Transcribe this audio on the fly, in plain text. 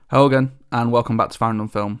Hello again, and welcome back to Found on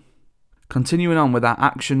Film. Continuing on with our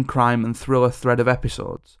action, crime and thriller thread of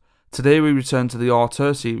episodes, today we return to the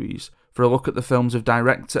Auteur series for a look at the films of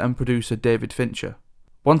director and producer David Fincher.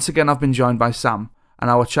 Once again I've been joined by Sam, and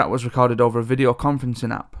our chat was recorded over a video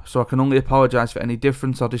conferencing app, so I can only apologise for any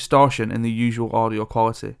difference or distortion in the usual audio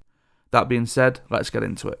quality. That being said, let's get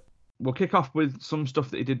into it. We'll kick off with some stuff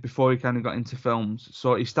that he did before he kind of got into films.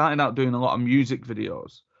 So he started out doing a lot of music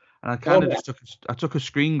videos. And I kind of just took a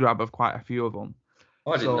screen grab of quite a few of them.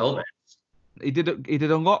 Oh, I didn't know that. He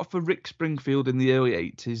did a lot for Rick Springfield in the early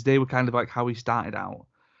 80s. They were kind of like how he started out.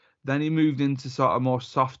 Then he moved into sort of more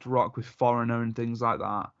soft rock with Foreigner and things like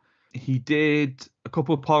that. He did a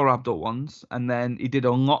couple of Paula Abdul ones, and then he did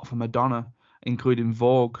a lot for Madonna, including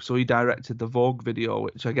Vogue. So he directed the Vogue video,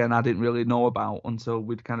 which again I didn't really know about until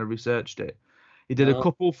we'd kind of researched it. He did a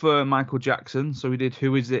couple for Michael Jackson. So he did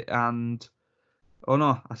Who Is It and... Oh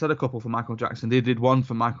no, I said a couple for Michael Jackson. They did one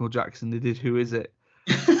for Michael Jackson. They did Who Is It?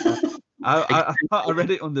 I thought I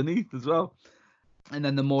read it underneath as well. And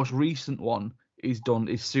then the most recent one he's done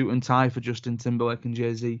is Suit and Tie for Justin Timberlake and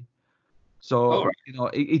Jay-Z. So, you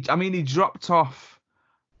know, he dropped off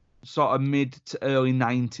sort of mid to early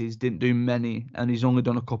 90s, didn't do many, and he's only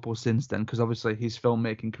done a couple since then, because obviously his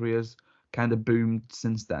filmmaking career's kind of boomed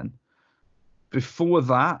since then. Before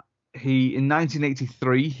that, in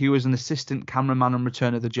 1983, he was an assistant cameraman on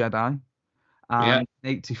Return of the Jedi. And in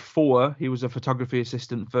 84, he was a photography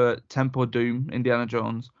assistant for Temple of Doom, Indiana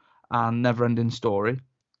Jones, and Neverending Story.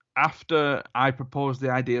 After I proposed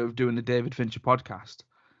the idea of doing the David Fincher podcast,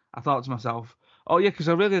 I thought to myself, oh yeah, because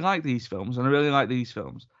I really like these films, and I really like these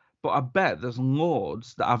films, but I bet there's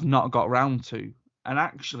loads that I've not got round to. And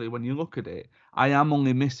actually, when you look at it, I am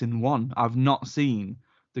only missing one. I've not seen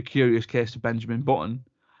The Curious Case of Benjamin Button,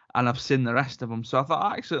 and I've seen the rest of them. So I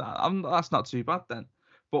thought, actually, that's not too bad then.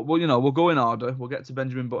 But we'll go in order. We'll get to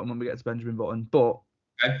Benjamin Button when we get to Benjamin Button. But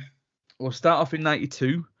we'll start off in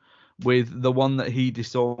 92 with the one that he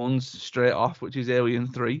disowns straight off, which is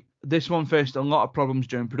Alien 3. This one faced a lot of problems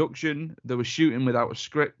during production. They were shooting without a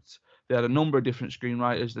script. They had a number of different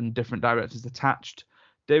screenwriters and different directors attached.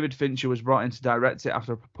 David Fincher was brought in to direct it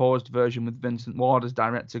after a proposed version with Vincent Ward as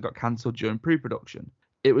director got cancelled during pre-production.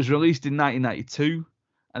 It was released in 1992.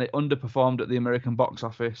 And it underperformed at the American box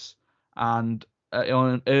office, and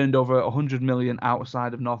it earned over 100 million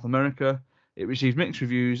outside of North America. It received mixed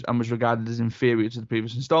reviews and was regarded as inferior to the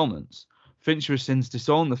previous installments. Fincher has since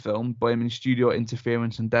disowned the film, blaming studio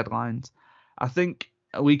interference and deadlines. I think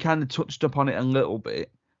we kind of touched upon it a little bit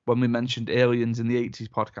when we mentioned Aliens in the 80s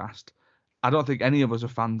podcast. I don't think any of us are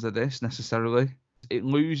fans of this necessarily. It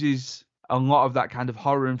loses a lot of that kind of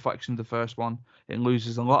horror inflection of the first one. It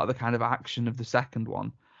loses a lot of the kind of action of the second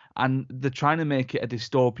one. And they're trying to make it a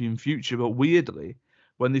dystopian future, but weirdly,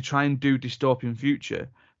 when they try and do dystopian future,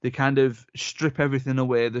 they kind of strip everything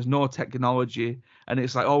away. There's no technology, and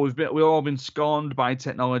it's like, oh, we've all been scorned by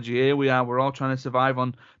technology. Here we are, we're all trying to survive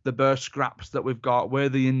on the bare scraps that we've got. We're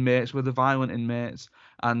the inmates, we're the violent inmates,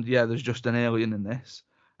 and yeah, there's just an alien in this.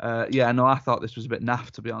 I thought this was a bit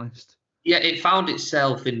naff, to be honest. Yeah, it found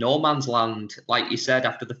itself in no man's land, like you said,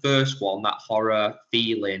 after the first one, that horror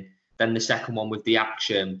feeling. Then the second one with the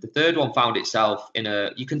action. The third one found itself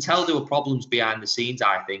you can tell there were problems behind the scenes,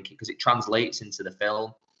 I think, because it translates into the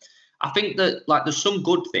film. I think that, like, there's some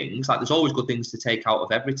good things, like there's always good things to take out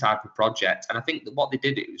of every type of project. And I think that what they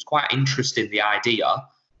did, it was quite interesting, the idea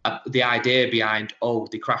behind,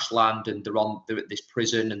 they crash land and they're at this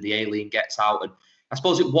prison and the alien gets out. And I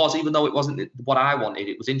suppose it was, even though it wasn't what I wanted,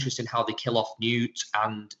 it was interesting how they kill off Newt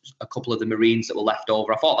and a couple of the Marines that were left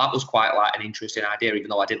over. I thought that was quite like an interesting idea, even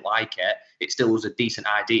though I didn't like it. It still was a decent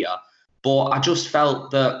idea. But I just felt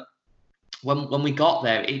that when we got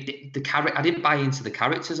there, I didn't buy into the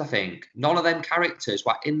characters, I think. None of them characters.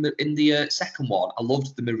 In the second one, I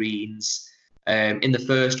loved the Marines. In the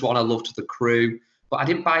first one, I loved the crew. But I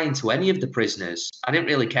didn't buy into any of the prisoners. I didn't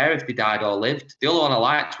really care if they died or lived. The only one I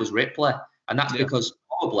liked was Ripley. And that's because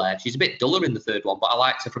probably she's a bit duller in the third one, but I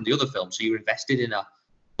liked her from the other film, so you're invested in her.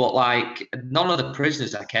 But like none of the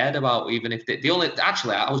prisoners I cared about, even if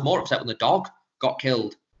I was more upset when the dog got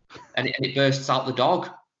killed, and it bursts out the dog.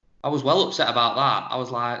 I was well upset about that. I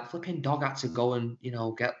was like, flipping dog had to go and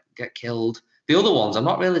get killed. The other ones I'm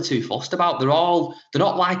not really too fussed about. They're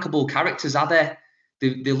not likable characters, are they?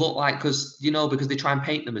 They look like because they try and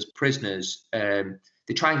paint them as prisoners.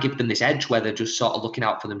 They try and give them this edge where they're just sort of looking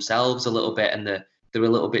out for themselves a little bit, and they're a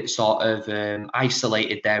little bit sort of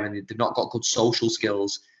isolated there, and they've not got good social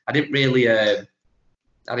skills. I didn't really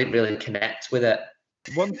connect with it.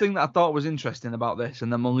 One thing that I thought was interesting about this,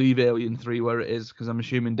 and then we'll leave Alien 3 where it is, because I'm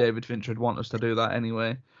assuming David Fincher would want us to do that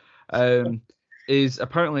anyway. is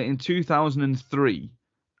apparently in 2003,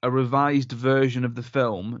 a revised version of the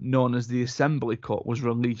film known as the Assembly Cut was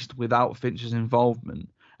released without Fincher's involvement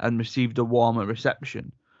and received a warmer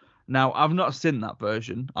reception. Now, I've not seen that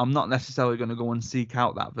version. I'm not necessarily going to go and seek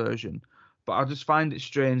out that version, but I just find it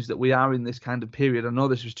strange that we are in this kind of period. I know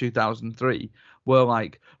this was 2003, where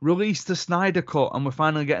like release the Snyder Cut, and we're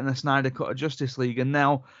finally getting the Snyder Cut of Justice League, and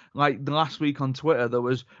now like the last week on Twitter there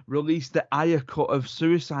was release the Ayer Cut of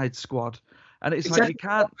Suicide Squad, and it's like you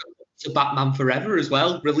can't. To Batman Forever as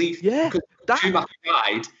well, release. Yeah, because Schumacher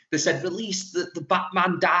died. They said release the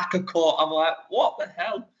Batman darker cut. I'm like, what the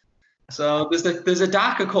hell? So there's a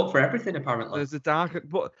darker cut for everything apparently. There's a darker,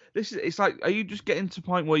 but it's like, are you just getting to a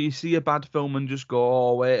point where you see a bad film and just go,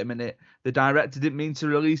 oh wait a minute, the director didn't mean to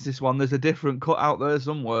release this one. There's a different cut out there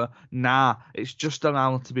somewhere. Nah, it's just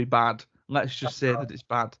allowed to be bad. Let's just say that it's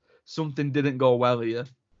bad. Something didn't go well here.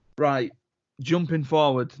 Right, jumping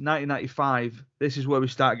forward, 1995. This is where we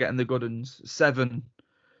start getting the good ones. Seven.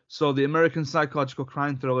 So the American psychological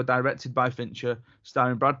crime thriller directed by Fincher,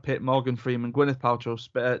 starring Brad Pitt, Morgan Freeman, Gwyneth Paltrow,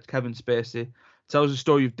 Kevin Spacey, tells the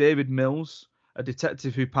story of David Mills, a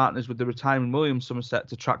detective who partners with the retiring William Somerset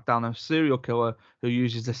to track down a serial killer who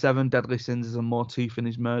uses the 7 deadly sins as a motif in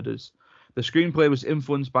his murders. The screenplay was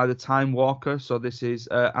influenced by the Time Walker, so this is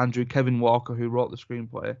Andrew Kevin Walker who wrote the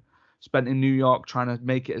screenplay, spent in New York trying to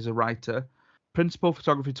make it as a writer. Principal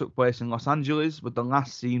photography took place in Los Angeles, with the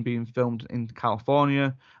last scene being filmed in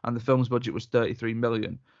California, and the film's budget was $33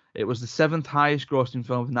 million. It was the 7th highest grossing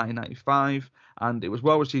film of 1995, and it was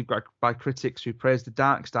well received by critics who praised the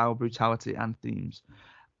dark style, brutality, and themes.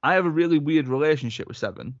 I have a really weird relationship with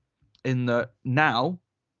Seven, in that now,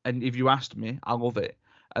 and if you asked me, I love it,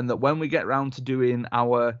 and that when we get round to doing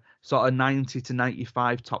our sort of 90 to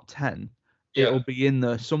 95 top 10, it'll be in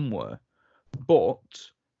there somewhere. But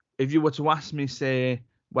if you were to ask me, say,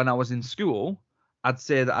 when I was in school, I'd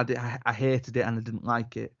say that I hated it and I didn't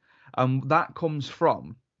like it. That comes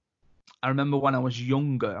from, I remember when I was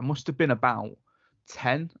younger, I must have been about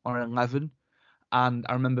 10 or 11, and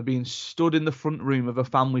I remember being stood in the front room of a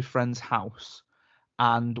family friend's house,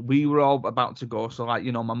 and we were all about to go. So, like,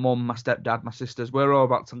 you know, my mum, my stepdad, my sisters, we're all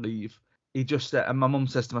about to leave. He just said, and my mum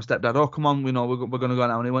says to my stepdad, oh, come on, you know, we're going to go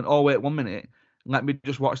now. And he went, oh, wait 1 minute, let me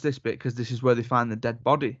just watch this bit, because this is where they find the dead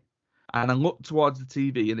body. And I looked towards the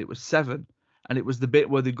TV, and it was 7, and it was the bit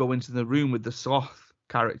where they go into the room with the sloth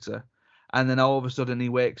character, and then all of a sudden he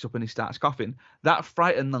wakes up and he starts coughing. That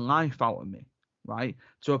frightened the life out of me, right?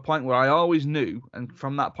 To a point where I always knew, and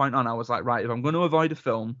from that point on, I was like, right, if I'm going to avoid a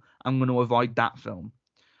film, I'm going to avoid that film.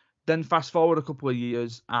 Then fast forward a couple of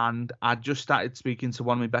years, and I just started speaking to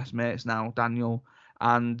one of my best mates now, Daniel,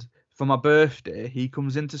 and for my birthday, he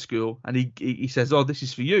comes into school, and he says, oh, this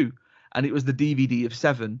is for you. And it was the DVD of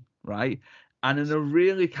 7. Right, and in a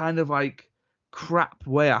really kind of like crap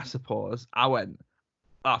way, I suppose, I went,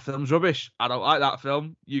 that film's rubbish, I don't like that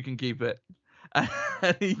film, you can keep it.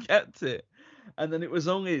 And he kept it. And then it was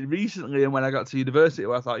only recently, and when I got to university,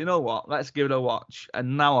 where I thought, you know what, let's give it a watch.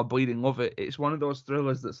 And now I bleeding love it. It's one of those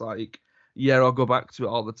thrillers that's like, yeah, I'll go back to it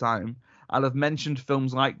all the time. And I've mentioned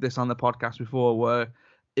films like this on the podcast before, where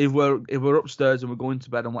if we're upstairs and we're going to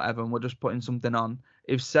bed and whatever, and we're just putting something on,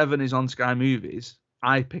 if 7 is on Sky Movies,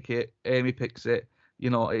 I pick it, Amy picks it, you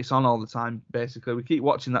know, it's on all the time, basically. We keep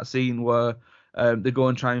watching that scene where they go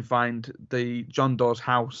and try and find the John Doe's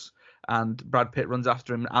house, and Brad Pitt runs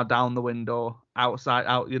after him out down the window, outside,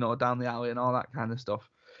 out, you know, down the alley and all that kind of stuff.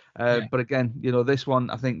 But again, you know, this one,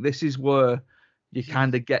 I think this is where you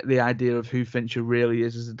kind of get the idea of who Fincher really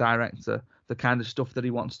is as a director, the kind of stuff that he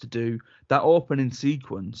wants to do. That opening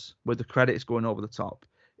sequence with the credits going over the top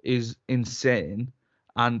is insane.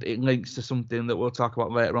 And it links to something that we'll talk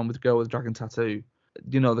about later on with Girl with Dragon Tattoo.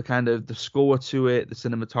 You know, the kind of the score to it, the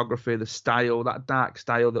cinematography, the style, that dark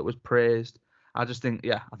style that was praised. I just think,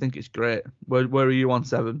 I think it's great. Where are you on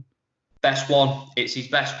 7? Best one. It's his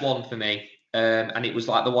best one for me. And it was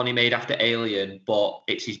like the one he made after Alien, but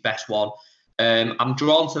it's his best one. I'm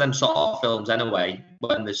drawn to them sort of films anyway,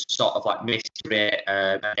 when there's sort of like mystery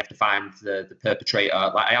and you have to find the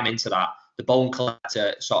perpetrator. Like, I am into that. The Bone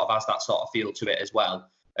Collector sort of has that sort of feel to it as well.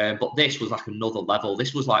 But this was like another level.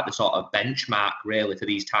 This was like the sort of benchmark, really, for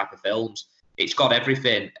these type of films. It's got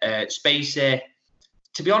everything. Spacey,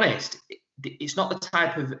 to be honest, it's not the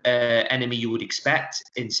type of enemy you would expect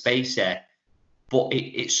in Spacey, but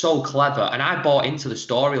it's so clever. And I bought into the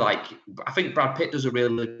story. Like, I think Brad Pitt does a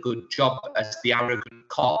really good job as the arrogant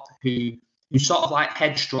cop who's sort of like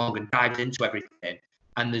headstrong and dives into everything.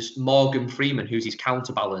 And there's Morgan Freeman, who's his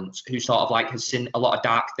counterbalance, who sort of like has seen a lot of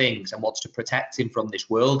dark things and wants to protect him from this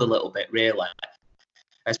world a little bit, really.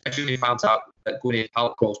 Especially when he found out that Gwyneth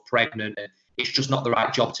Paltrow's pregnant, and it's just not the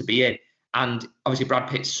right job to be in. And obviously Brad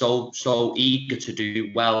Pitt's so eager to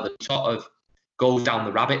do well that he sort of goes down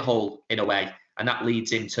the rabbit hole in a way, and that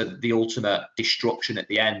leads into the ultimate destruction at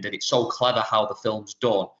the end. And it's so clever how the film's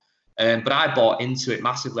done. But I bought into it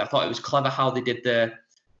massively. I thought it was clever how they did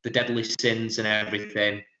the deadly sins and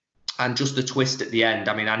everything, and just the twist at the end.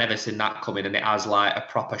 I mean, I never seen that coming, and it has like a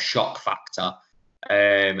proper shock factor.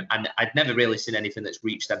 And I'd never really seen anything that's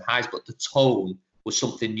reached them highs, but the tone was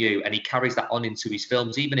something new, and he carries that on into his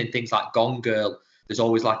films. Even in things like Gone Girl, there's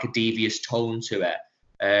always like a devious tone to it.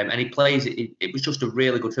 And he plays it. It was just a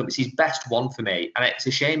really good film. It's his best one for me, and it's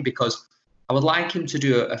a shame because I would like him to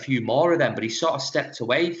do a few more of them, but he sort of stepped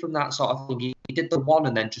away from that sort of thing. He did the one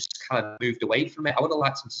and then just kind of moved away from it. I would have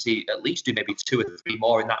liked him to see at least do maybe 2 or 3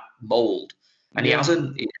 more in that mold, and he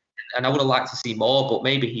hasn't. And I would have liked to see more, but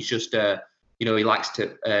maybe he's just he likes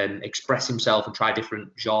to express himself and try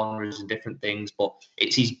different genres and different things, but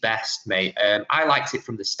it's his best, mate. I liked it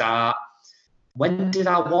from the start. When did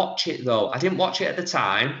I watch it, though? I didn't watch it at the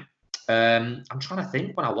time. I'm trying to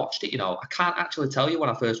think when I watched it, I can't actually tell you when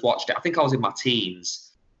I first watched it. I think I was in my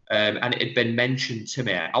teens, and it had been mentioned to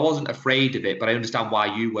me. I wasn't afraid of it, but I understand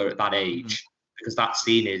why you were at that age, because that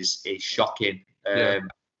scene is shocking.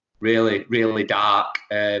 Really, really dark.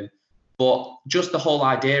 But just the whole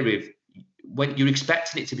idea of when you're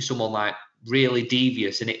expecting it to be someone like really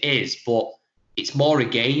devious, and it is, but it's more a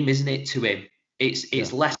game, isn't it, to him?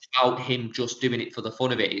 It's less about him just doing it for the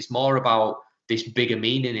fun of it. It's more about this bigger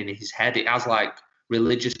meaning in his head. It has like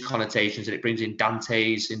religious connotations, and it brings in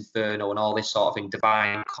Dante's Inferno and all this sort of thing,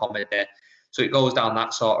 divine comedy. So it goes down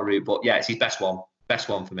that sort of route. But yeah, it's his best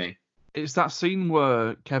one for me. It's that scene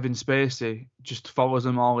where Kevin Spacey just follows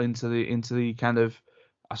them all into the kind of,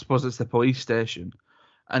 I suppose it's the police station,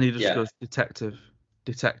 and he just goes, detective,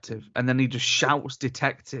 and then he just shouts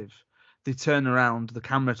detective. They turn around, the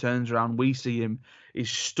camera turns around, we see him,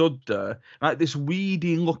 he's stood there, like this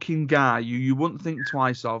weedy looking guy you wouldn't think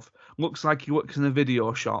twice of, looks like he works in a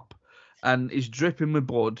video shop, and is dripping with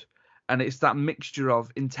blood, and it's that mixture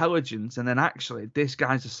of intelligence, and then actually, this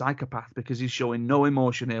guy's a psychopath because he's showing no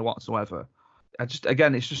emotion here whatsoever. It's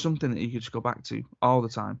just something that you could just go back to all the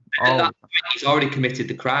time. He's already committed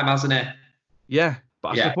the crime, hasn't he? Yeah, but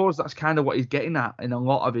I suppose that's kind of what he's getting at in a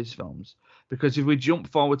lot of his films. Because if we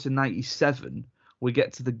jump forward to 97, we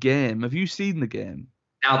get to The Game. Have you seen The Game?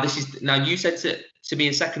 Now you said to me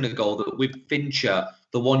a second ago that with Fincher,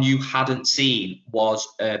 the one you hadn't seen was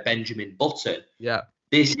Benjamin Button. Yeah.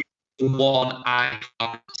 This is the one I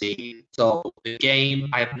haven't seen. So The Game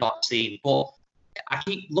I have not seen, but I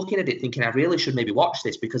keep looking at it thinking I really should maybe watch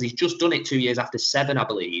this because he's just done it 2 years after Seven, I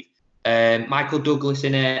believe. Michael Douglas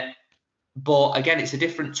in it. But again, it's a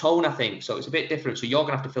different tone, I think. So it's a bit different. So you're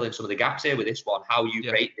going to have to fill in some of the gaps here with this one, how you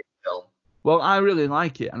rate this film. Well, I really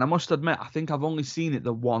like it. And I must admit, I think I've only seen it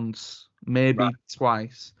the once, maybe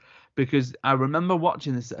twice. Because I remember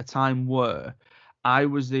watching this at a time where I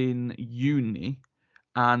was in uni.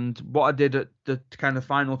 And what I did at the kind of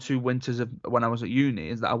final 2 winters of when I was at uni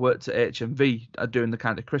is that I worked at HMV doing the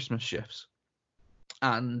kind of Christmas shifts.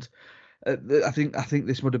 And I think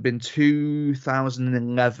this would have been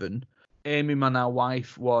 2011. Amy, my now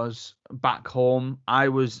wife, was back home. I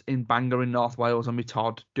was in Bangor in North Wales on my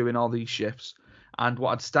Todd doing all these shifts. And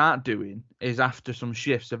what I'd start doing is after some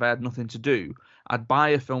shifts, if I had nothing to do, I'd buy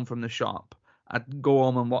a film from the shop. I'd go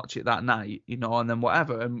home and watch it that night, and then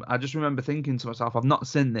whatever. And I just remember thinking to myself, I've not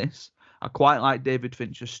seen this. I quite like David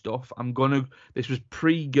Fincher's stuff. This was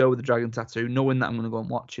pre-Go with the Dragon Tattoo, knowing that I'm going to go and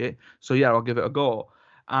watch it. So yeah, I'll give it a go.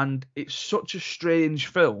 And it's such a strange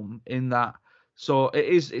film in that. So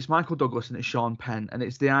it's Michael Douglas and it's Sean Penn, and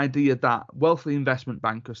it's the idea that wealthy investment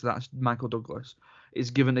banker, so that's Michael Douglas, is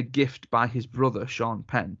given a gift by his brother, Sean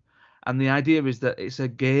Penn. And the idea is that it's a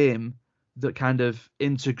game that kind of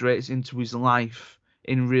integrates into his life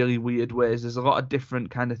in really weird ways. There's a lot of different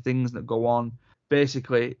kind of things that go on.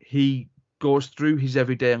 Basically, he goes through his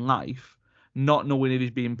everyday life, not knowing if he's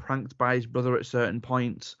being pranked by his brother at certain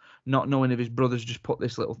points, not knowing if his brother's just put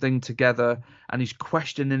this little thing together, and he's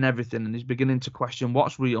questioning everything, and he's beginning to question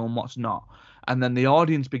what's real and what's not. And then the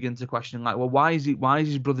audience begins to question, like, well, why is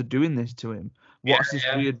his brother doing this to him? What's this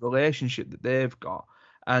weird relationship that they've got?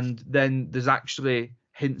 And then there's actually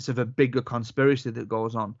hints of a bigger conspiracy that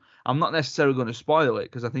goes on. I'm not necessarily going to spoil it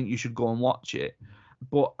because I think you should go and watch it.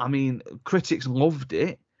 But, I mean, critics loved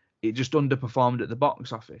it. It just underperformed at the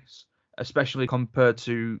box office, especially compared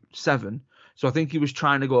to Seven. So I think he was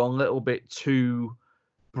trying to go a little bit too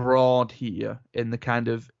broad here in the kind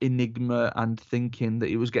of enigma and thinking that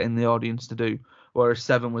he was getting the audience to do, whereas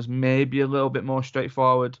Seven was maybe a little bit more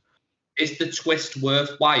straightforward. Is the twist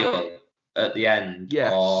worthwhile at the end?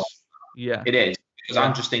 Yes. Yeah. It is, because Yeah.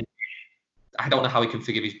 I'm just thinking, I don't know how he can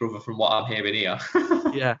forgive his brother from what I'm hearing here.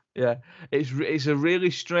 Yeah, yeah. It's a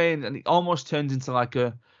really strange, and it almost turns into like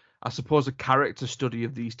I suppose, a character study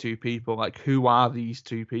of these two people. Like, who are these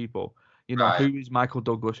two people? You know, Right. who is Michael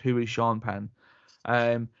Douglas? Who is Sean Penn?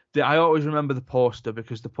 I always remember the poster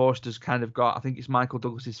because the poster's kind of got, I think it's Michael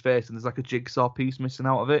Douglas's face, and there's like a jigsaw piece missing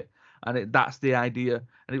out of it, and that's the idea.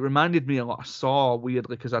 And it reminded me a lot of Saw,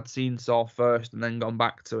 weirdly, because I'd seen Saw first and then gone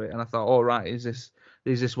back to it, and I thought, oh right, is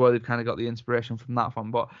this where they've kind of got the inspiration from that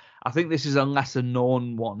from? But I think this is a lesser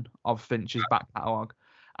known one of Fincher's back catalogue,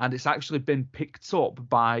 and it's actually been picked up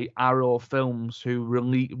by Arrow Films, who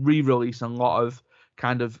re-release a lot of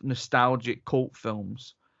kind of nostalgic cult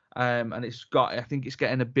films. And I think it's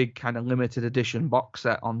getting a big kind of limited edition box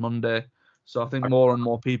set on Monday. So I think more and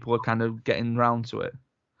more people are kind of getting round to it.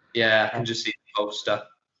 Yeah, I can just see the poster.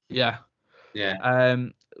 Yeah. Yeah.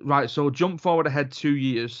 Right, so jump forward ahead 2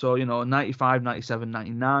 years. So, 95, 97,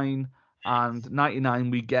 99. And 99,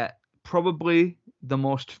 we get probably the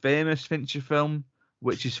most famous Fincher film,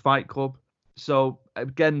 which is Fight Club. So,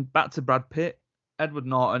 again, back to Brad Pitt, Edward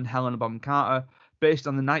Norton, Helena Bonham Carter, based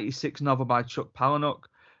on the 96 novel by Chuck Palahniuk.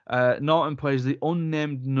 Norton plays the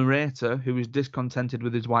unnamed narrator who is discontented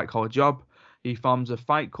with his white-collar job. He forms a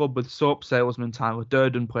fight club with soap salesman Tyler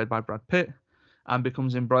Durden, played by Brad Pitt, and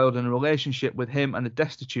becomes embroiled in a relationship with him and a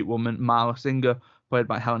destitute woman, Marla Singer, played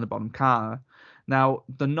by Helena Bonham Carter. Now,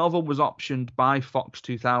 the novel was optioned by Fox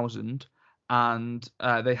 2000, and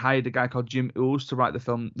they hired a guy called Jim Uls to write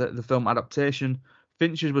the film adaptation.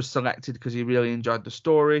 Fincher was selected because he really enjoyed the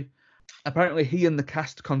story. Apparently, he and the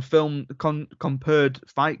cast compared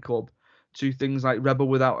Fight Club to things like Rebel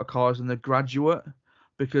Without a Cause and The Graduate,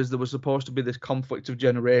 because there was supposed to be this conflict of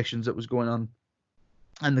generations that was going on,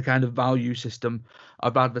 and the kind of value system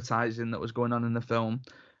of advertising that was going on in the film.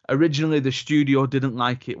 Originally, the studio didn't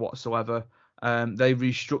like it whatsoever. They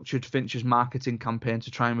restructured Fincher's marketing campaign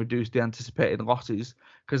to try and reduce the anticipated losses,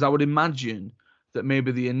 because I would imagine that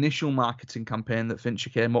maybe the initial marketing campaign that Fincher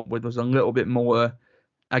came up with was a little bit more,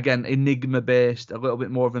 again, enigma based, a little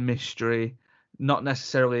bit more of a mystery, not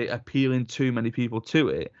necessarily appealing too many people to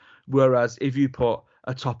it. Whereas if you put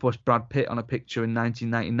a topless Brad Pitt on a picture in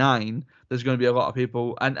 1999, there's going to be a lot of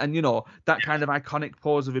people, and that kind of iconic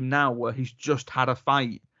pose of him now where he's just had a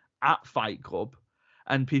fight at Fight Club,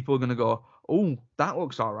 and people are going to go, oh, that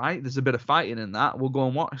looks all right, there's a bit of fighting in that, we'll go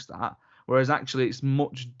and watch that. Whereas actually it's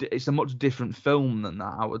a much different film than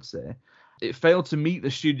that, I would say. It failed to meet the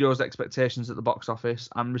studio's expectations at the box office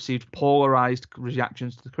and received polarized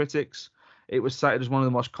reactions to the critics. It was cited as one of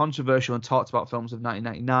the most controversial and talked about films of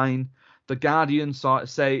 1999. The Guardian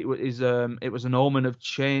say it was an omen of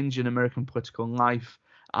change in American political life,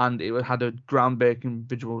 and it had a groundbreaking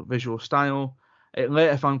visual style. It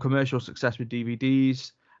later found commercial success with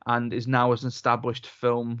DVDs and is now an established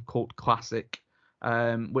film cult classic,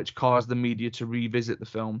 which caused the media to revisit the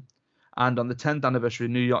film. And on the 10th anniversary,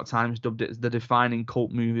 New York Times dubbed it the defining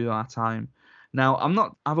cult movie of our time. Now,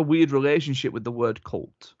 I have a weird relationship with the word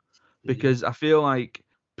cult, because I feel like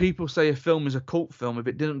people say a film is a cult film if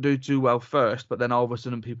it didn't do too well first, but then all of a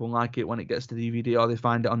sudden people like it when it gets to DVD or they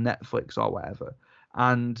find it on Netflix or whatever.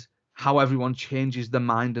 And how everyone changes their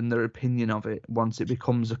mind and their opinion of it once it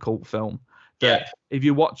becomes a cult film. That if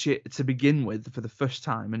you watch it to begin with for the first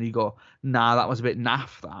time and you go, nah, that was a bit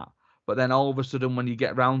naff, that. But then all of a sudden when you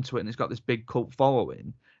get round to it and it's got this big cult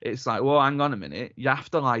following, it's like, well, hang on a minute, you have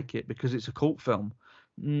to like it because it's a cult film.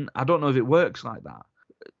 I don't know if it works like that.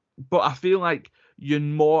 But I feel like you're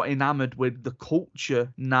more enamored with the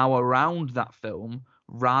culture now around that film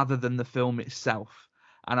rather than the film itself.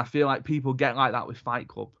 And I feel like people get like that with Fight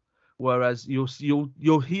Club. Whereas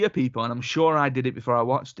you'll hear people, and I'm sure I did it before I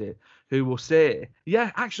watched it, who will say,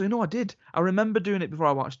 yeah, actually, no, I did. I remember doing it before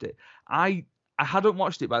I watched it. I hadn't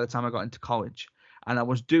watched it by the time I got into college, and I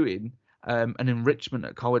was doing an enrichment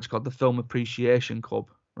at college called the Film Appreciation Club,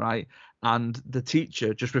 right? And the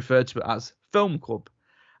teacher just referred to it as Film Club.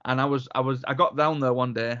 And I got down there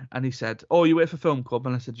one day and he said, oh, you wait for Film Club?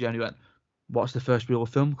 And I said, yeah. And he went, what's the first rule of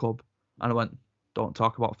Film Club? And I went, don't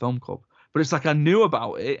talk about Film Club. But it's like I knew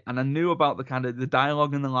about it, and I knew about the kind of the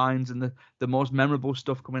dialogue and the lines and the most memorable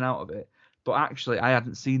stuff coming out of it. But actually, I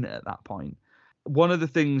hadn't seen it at that point. One of the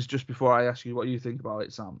things, just before I ask you what you think about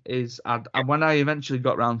it, Sam, is when I eventually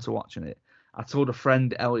got round to watching it, I told a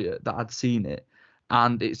friend, Elliot, that I'd seen it,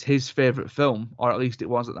 and it's his favourite film, or at least it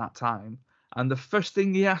was at that time. And the first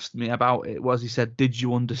thing he asked me about it was, he said, did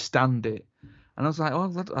you understand it? And I was like,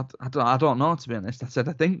 oh, I don't know, to be honest. I said,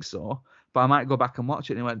 I think so, but I might go back and watch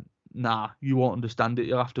it. And he went, nah, you won't understand it.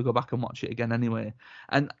 You'll have to go back and watch it again anyway.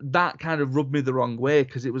 And that kind of rubbed me the wrong way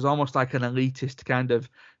because it was almost like an elitist kind of,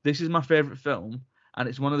 this is my favourite film. And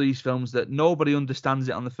it's one of these films that nobody understands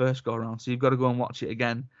it on the first go around. So you've got to go and watch it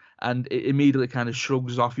again. And it immediately kind of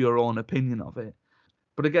shrugs off your own opinion of it.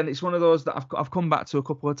 But again, it's one of those that I've come back to a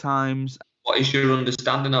couple of times. What is your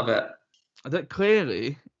understanding of it? That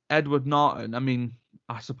clearly Edward Norton, I mean,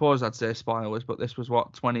 I suppose I'd say spoilers, but this was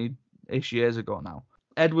what, 20-ish years ago now.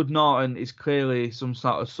 Edward Norton is clearly some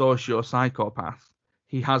sort of socio-psychopath.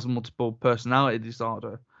 He has multiple personality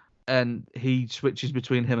disorder, and he switches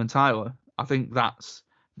between him and Tyler. I think that's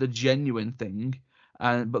the genuine thing.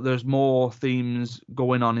 But there's more themes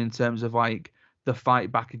going on in terms of like the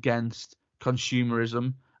fight back against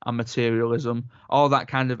consumerism and materialism, all that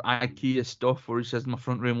kind of IKEA stuff where he says my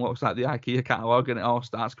front room looks like the IKEA catalogue, and it all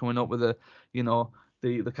starts coming up with the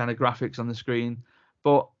kind of graphics on the screen.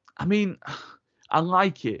 But I mean, I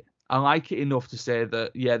like it. I like it enough to say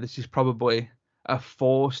that, yeah, this is probably a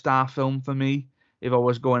 4-star film for me if I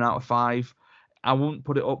was going out of 5. I wouldn't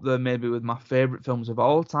put it up there maybe with my favourite films of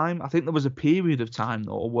all time. I think there was a period of time,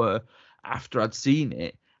 though, where after I'd seen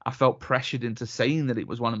it, I felt pressured into saying that it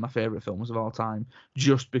was one of my favourite films of all time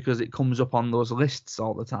just because it comes up on those lists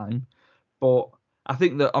all the time. But I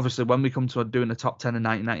think that, obviously, when we come to doing a top 10 of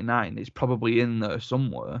 1999, it's probably in there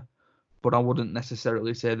somewhere. But I wouldn't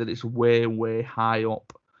necessarily say that it's way, way high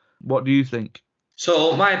up. What do you think?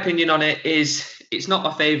 So my opinion on it is it's not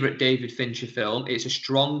my favourite David Fincher film. It's a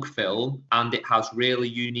strong film and it has really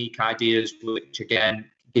unique ideas, which again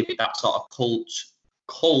give it that sort of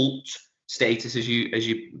cult status as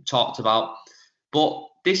you talked about. But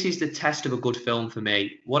this is the test of a good film for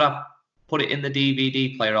me. Would I put it in the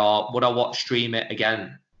DVD player or would I stream it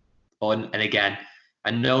again and again?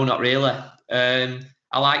 And no, not really. I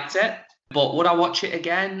liked it, but would I watch it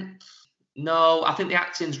again? No, I think the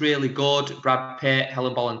acting's really good. Brad Pitt,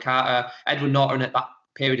 Helen Bonham Carter, Edward Norton at that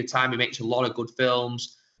period of time, he makes a lot of good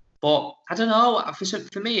films. But I don't know,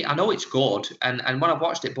 for me, I know it's good. And when I've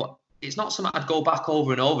watched it, but it's not something I'd go back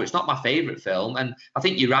over and over. It's not my favourite film. And I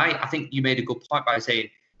think you're right. I think you made a good point by saying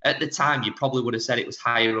at the time, you probably would have said it was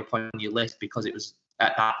higher up on your list because it was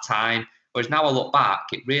at that time. Whereas now I look back,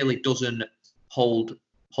 it really doesn't hold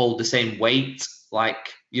the same weight.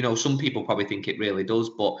 Like, you know, some people probably think it really does,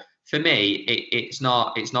 but for me, it's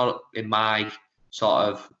not in my sort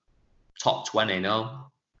of top 20, no.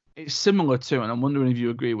 It's similar to, and I'm wondering if you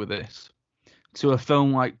agree with this, to a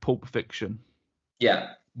film like Pulp Fiction.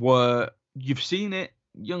 Yeah. Where you've seen it,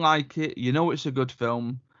 you like it, you know it's a good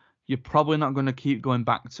film, you're probably not going to keep going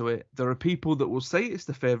back to it. There are people that will say it's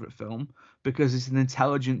the favourite film because it's an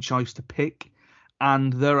intelligent choice to pick,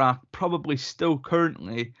 and there are probably still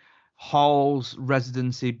currently halls,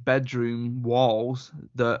 residency, bedroom walls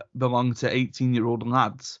that belong to 18-year-old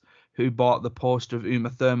lads who bought the poster of Uma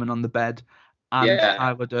Thurman on the bed and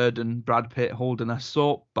Tyler Durden, Brad Pitt holding a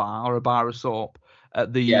soap bar or a bar of soap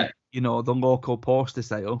at the the local poster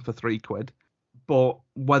sale for £3. But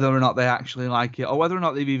whether or not they actually like it or whether or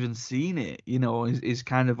not they've even seen it, is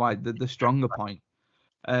kind of like the stronger point.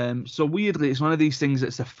 So weirdly, it's one of these things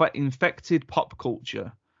that's infected pop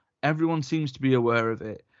culture. Everyone seems to be aware of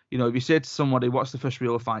it. If you say to somebody, what's the first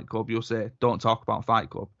rule of Fight Club? You'll say, don't talk about Fight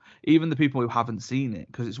Club. Even the people who haven't seen it,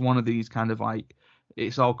 because it's one of these kind of like,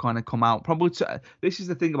 it's all kind of come out. Probably, this is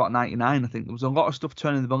the thing about 99, I think. There was a lot of stuff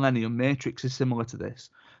turning the millennium. Matrix is similar to this.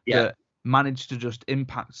 That managed to just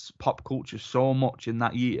impact pop culture so much in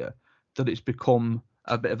that year that it's become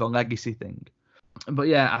a bit of a legacy thing. But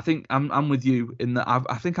yeah, I think I'm with you in that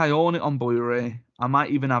I think I own it on Blu-ray. I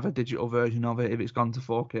might even have a digital version of it if it's gone to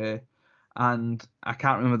 4K. And I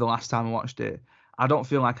can't remember the last time I watched it. I don't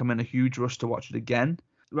feel like I'm in a huge rush to watch it again.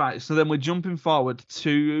 Right, so then we're jumping forward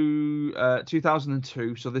to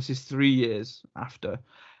 2002. So this is 3 years after.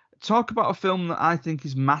 Talk about a film that I think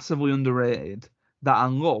is massively underrated, that I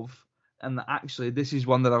love, and that actually this is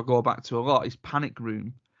one that I'll go back to a lot, is Panic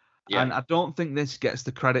Room. Yeah. And I don't think this gets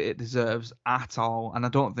the credit it deserves at all. And I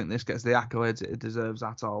don't think this gets the accolades it deserves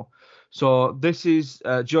at all. So this is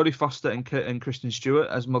Jodie Foster and Kristen Stewart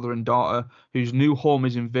as mother and daughter, whose new home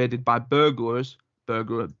is invaded by burglars, there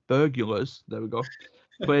we go,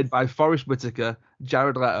 played by Forrest Whitaker,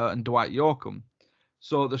 Jared Leto, and Dwight Yoakam.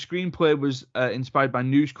 So the screenplay was inspired by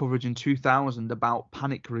news coverage in 2000 about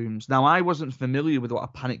panic rooms. Now, I wasn't familiar with what a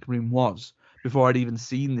panic room was before I'd even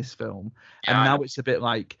seen this film. Yeah, and now it's a bit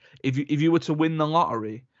like, if you were to win the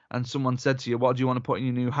lottery and someone said to you, what do you want to put in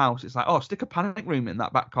your new house? It's like, oh, stick a panic room in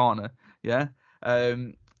that back corner. Yeah.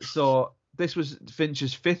 So this was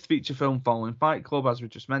Fincher's 5th feature film following Fight Club, as we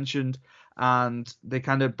just mentioned. And they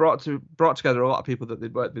kind of brought together a lot of people that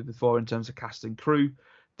they'd worked with before in terms of cast and crew.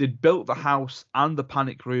 they'd built the house and the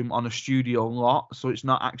panic room on a studio lot, so it's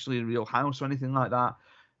not actually a real house or anything like that.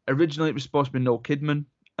 Originally, it was supposed to be Nicole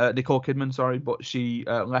Kidman, sorry, but she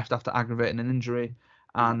left after aggravating an injury,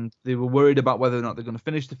 and they were worried about whether or not they're going to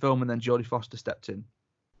finish the film, and then Jodie Foster stepped in.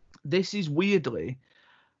 This is weirdly,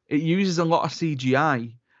 it uses a lot of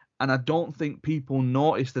CGI, and I don't think people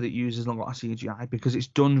notice that it uses a lot of CGI because it's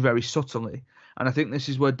done very subtly. And I think this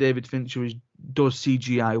is where David Fincher does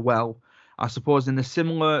CGI well. I suppose in a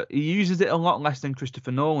similar, he uses it a lot less than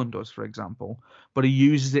Christopher Nolan does, for example, but he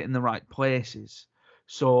uses it in the right places.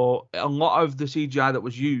 So a lot of the CGI that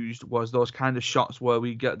was used was those kind of shots where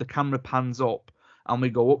we get the camera pans up and we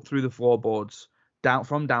go up through the floorboards, down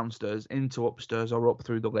from downstairs into upstairs or up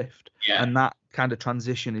through the lift. Yeah. And that kind of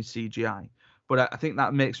transition is CGI. But I think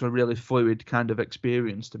that makes for a really fluid kind of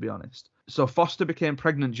experience, to be honest. So Foster became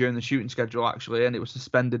pregnant during the shooting schedule, actually, and it was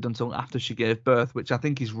suspended until after she gave birth, which I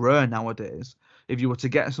think is rare nowadays. If you were to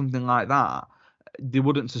get something like that, they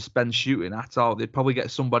wouldn't suspend shooting at all. They'd probably get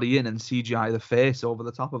somebody in and CGI the face over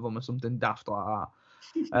the top of them or something daft like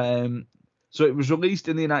that. So it was released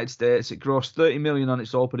in the United States. It grossed $30 million on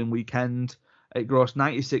its opening weekend. It grossed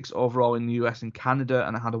 96 overall in the US and Canada,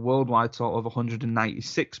 and it had a worldwide total of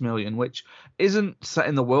 196 million, which isn't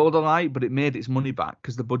setting the world alight, but it made its money back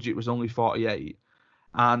because the budget was only 48.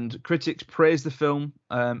 And critics praised the film,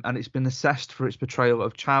 and it's been assessed for its portrayal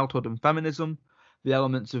of childhood and feminism, the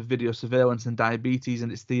elements of video surveillance and diabetes,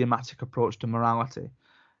 and its thematic approach to morality.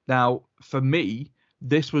 Now, for me,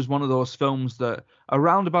 this was one of those films that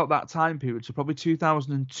around about that time period, so probably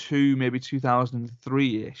 2002, maybe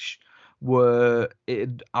 2003-ish, I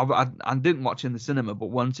didn't watch it in the cinema,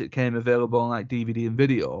 but once it came available on like DVD and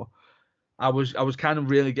video, I was kind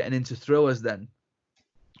of really getting into thrillers then.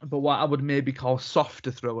 But what I would maybe call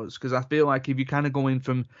softer thrillers, because I feel like if you're kind of going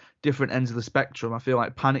from different ends of the spectrum, I feel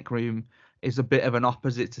like Panic Room is a bit of an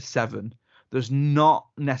opposite to Seven. There's not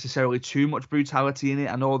necessarily too much brutality in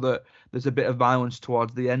it. I know that there's a bit of violence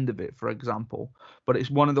towards the end of it, for example, but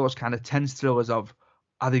it's one of those kind of tense thrillers of,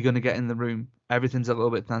 are they going to get in the room? Everything's a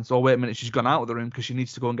little bit tense. Oh, wait a minute, she's gone out of the room because she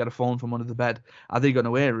needs to go and get a phone from under the bed. Are they going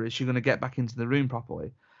to hear her? Is she going to get back into the room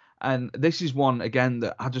properly? And this is one, again,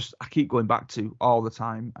 that I keep going back to all the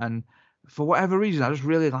time. And for whatever reason, I just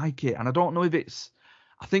really like it. And I don't know if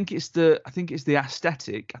I think it's the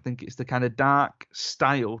aesthetic. I think it's the kind of dark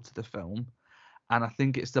style to the film. And I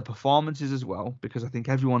think it's the performances as well, because I think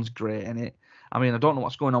everyone's great in it. I mean, I don't know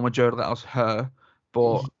what's going on with Jared Leto's hair,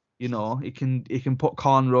 but you know, he can put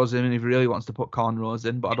cornrows in if he really wants to put cornrows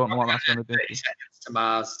in, but I don't know what that's going to do. 30 seconds to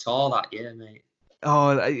Mars tour that year, mate.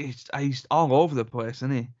 Oh, he's all over the place,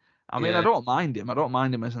 isn't he? I mean, Yeah. I don't mind him. I don't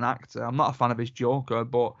mind him as an actor. I'm not a fan of his Joker,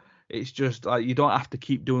 but it's just like you don't have to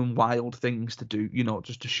keep doing wild things to do, you know,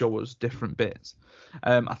 just to show us different bits.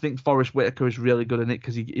 I think Forrest Whitaker is really good in it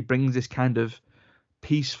because he brings this kind of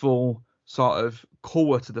peaceful sort of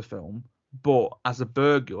colour to the film, but as a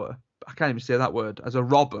burglar, I can't even say that word, as a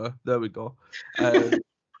robber, there we go. It's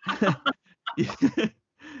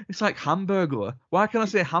like Hamburglar. Why can I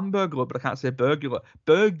say Hamburglar but I can't say burglar?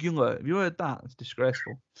 Burglar. Have you heard that? It's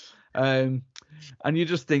disgraceful. And you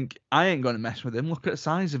just think, I ain't going to mess with him. Look at the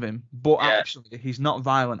size of him. But actually, he's not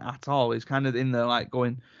violent at all. He's kind of in there like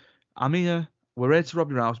going, I'm here. We're here to rob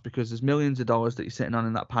your house because there's millions of dollars that you're sitting on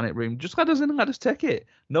in that panic room. Just let us in and let us take it.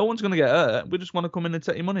 No one's going to get hurt. We just want to come in and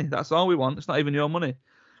take your money. That's all we want. It's not even your money.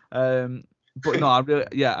 But no,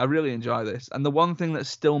 I really enjoy this. And the one thing that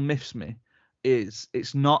still miffs me is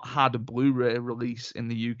it's not had a Blu-ray release in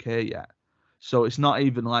the UK yet. So it's not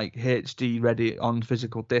even like HD ready on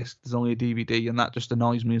physical disc. There's only a DVD, and that just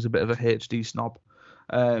annoys me as a bit of a HD snob.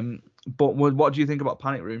 But what do you think about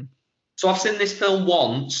Panic Room? So I've seen this film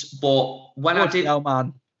once, but when I did... Oh,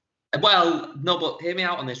 man. Well, no, but hear me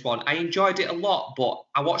out on this one. I enjoyed it a lot, but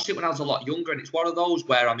I watched it when I was a lot younger, and it's one of those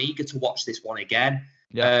where I'm eager to watch this one again.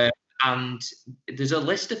 Yeah. And there's a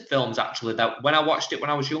list of films, actually, that when I watched it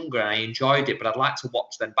when I was younger, and I enjoyed it, but I'd like to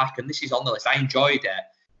watch them back, and this is on the list. I enjoyed it,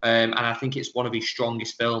 and I think it's one of his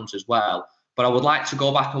strongest films as well. But I would like to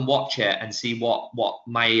go back and watch it and see what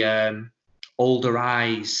my older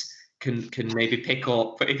eyes can maybe pick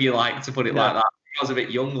up, if you like to put it like that. I was a bit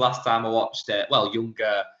young last time I watched it. Well,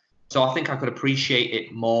 younger. So I think I could appreciate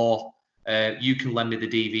it more. You can lend me the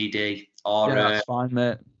DVD, or that's fine,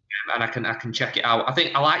 mate. And I can check it out. I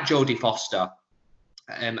think I like Jodie Foster,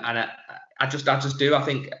 and I just do. I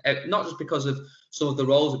think not just because of some of the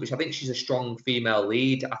roles, which I think she's a strong female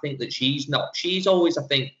lead. I think that she's always, I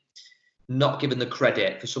think, not given the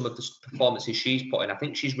credit for some of the performances she's put in. I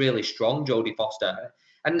think she's really strong, Jodie Foster.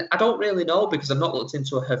 And I don't really know because I've not looked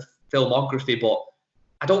into her filmography, but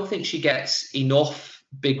I don't think she gets enough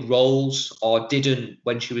big roles or didn't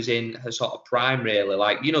when she was in her sort of prime, really.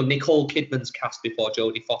 Like, Nicole Kidman's cast before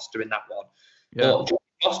Jodie Foster in that one. Yeah. But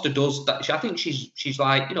Jodie Foster does that. I think she's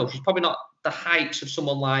like, she's probably not the heights of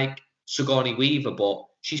someone like Sigourney Weaver, but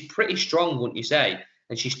she's pretty strong, wouldn't you say?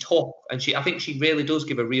 And she's tough, and I think she really does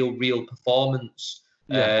give a real performance.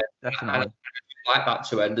 Yeah, definitely. And I like that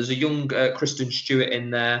to her. And there's a young Kristen Stewart in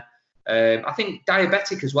there. I think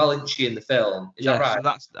diabetic as well, isn't she, in the film? Is that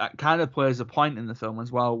right? So that kind of plays a point in the film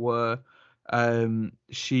as well, where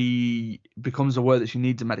she becomes aware that she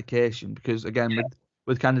needs a medication because, again,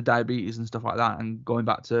 with kind of diabetes and stuff like that, and going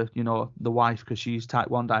back to the wife because she's type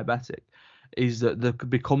 1 diabetic, is that there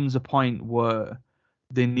becomes a point where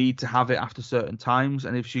they need to have it after certain times,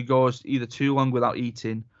 and if she goes either too long without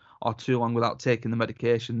eating or too long without taking the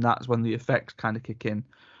medication, that's when the effects kind of kick in,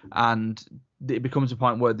 and it becomes a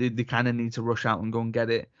point where they kind of need to rush out and go and get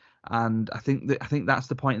it. And I think that's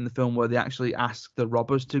the point in the film where they actually ask the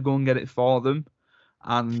robbers to go and get it for them,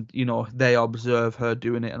 and they observe her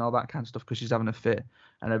doing it and all that kind of stuff because she's having a fit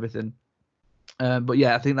and everything. But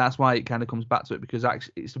yeah, I think that's why it kind of comes back to it, because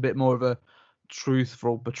actually it's a bit more of a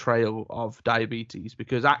truthful portrayal of diabetes,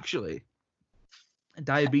 because actually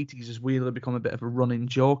diabetes has weirdly become a bit of a running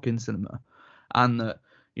joke in cinema, and that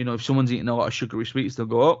if someone's eating a lot of sugary sweets, they'll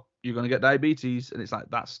go, oh, you're going to get diabetes, and it's like,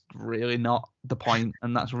 that's really not the point,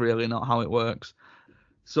 and that's really not how it works.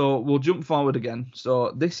 So we'll jump forward again.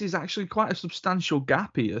 So this is actually quite a substantial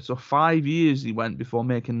gap here. So 5 years he went before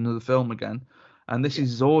making another film again, and this is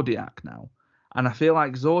Zodiac now. And I feel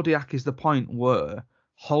like Zodiac is the point where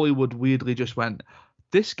Hollywood weirdly just went,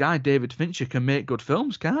 this guy David Fincher can make good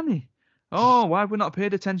films, can't he? Oh, why have we not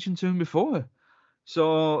paid attention to him before?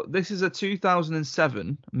 So this is a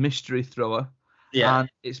 2007 mystery thriller, and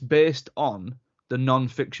it's based on the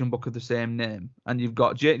non-fiction book of the same name. And you've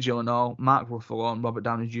got Jake Gyllenhaal, Mark Ruffalo, and Robert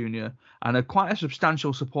Downey Jr., and quite a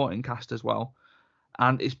substantial supporting cast as well.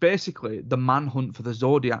 And it's basically the manhunt for the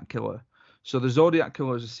Zodiac Killer. So the Zodiac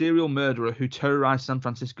Killer is a serial murderer who terrorized San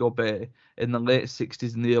Francisco Bay in the late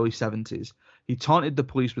 60s and the early 70s. He taunted the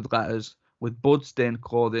police with letters, with blood-stained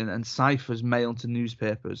clothing and ciphers mailed to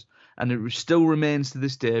newspapers, and it still remains to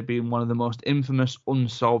this day being one of the most infamous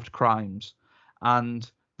unsolved crimes. And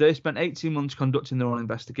they spent 18 months conducting their own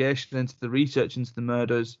investigation into the research into the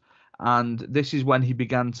murders, and this is when he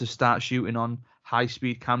began to start shooting on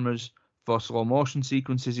high-speed cameras for slow motion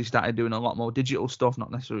sequences. He started doing a lot more digital stuff,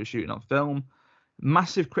 not necessarily shooting on film.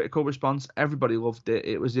 Massive critical response. Everybody loved it.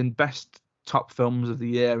 It was in best top films of the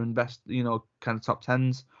year and best, kind of top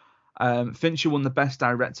tens. Fincher won the Best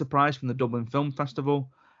Director prize from the Dublin Film Festival.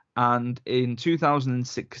 And in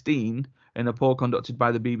 2016, in a poll conducted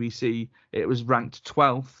by the BBC, it was ranked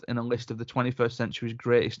 12th in a list of the 21st century's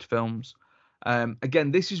greatest films.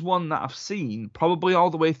 Again, this is one that I've seen probably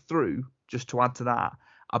all the way through, just to add to that,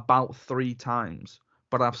 about 3 times.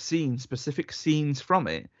 But I've seen specific scenes from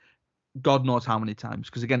it God knows how many times,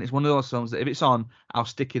 because again, it's one of those films that if it's on, I'll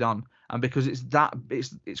stick it on. And because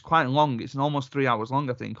it's quite long, it's almost 3 hours long,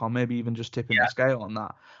 I think, or maybe even just tipping the scale on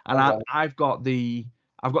that. And I've got the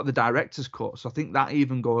director's cut, so I think that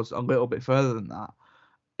even goes a little bit further than that.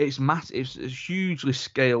 It's massive. It's a hugely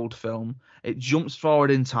scaled film. It jumps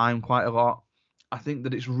forward in time quite a lot. I think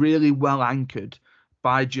that it's really well anchored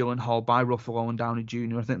by Gyllenhaal, by Ruffalo and Downey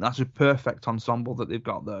Jr. I think that's a perfect ensemble that they've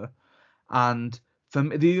got there. And for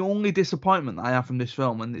me, the only disappointment that I have from this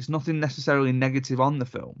film, and it's nothing necessarily negative on the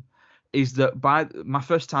film, is that by my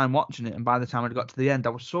first time watching it and by the time I got to the end, I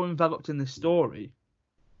was so enveloped in this story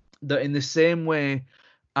that in the same way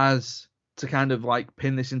as to kind of like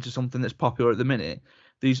pin this into something that's popular at the minute,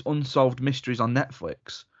 these unsolved mysteries on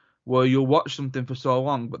Netflix, where you'll watch something for so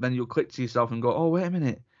long, but then you'll click to yourself and go, oh, wait a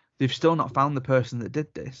minute, they've still not found the person that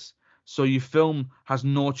did this. So your film has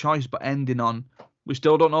no choice but ending on, we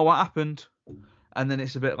still don't know what happened. And then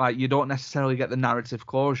it's a bit like you don't necessarily get the narrative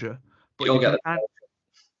closure. But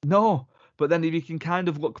no, but then if you can kind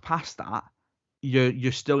of look past that,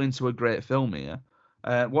 you're still into a great film here.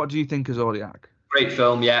 What do you think of Zodiac? Great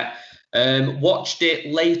film, yeah. Watched it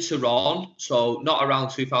later on, so not around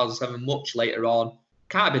 2007, much later on.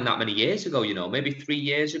 Can't have been that many years ago, maybe 3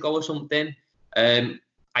 years ago or something. I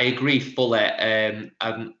agree fully.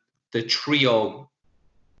 The trio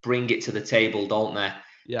bring it to the table, don't they?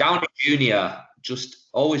 Yeah. Downey Jr. just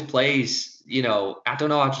always plays, I don't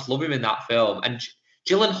know, I just love him in that film. And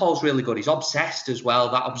Gyllenhaal's really good. He's obsessed as well.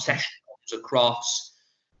 That obsession comes across.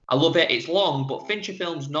 I love it. It's long, but Fincher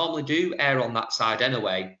films normally do err on that side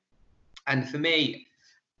anyway. And for me,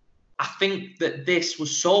 I think that this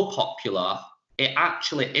was so popular, it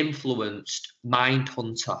actually influenced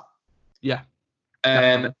Mindhunter. Yeah.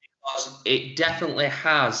 Because it definitely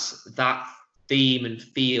has that theme and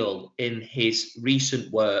feel in his recent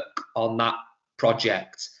work on that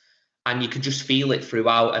project, and you can just feel it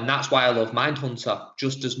throughout. And that's why I love Mindhunter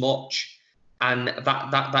just as much. And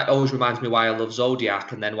that always reminds me why I love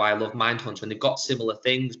Zodiac, and then why I love Mindhunter. And they've got similar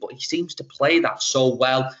things, but he seems to play that so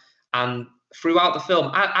well. And throughout the film,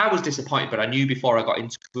 I was disappointed, but I knew before I got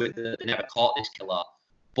into it that they never caught this killer.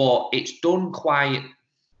 But it's done quite.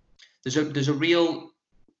 There's a real.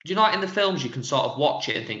 You know, like in the films, you can sort of watch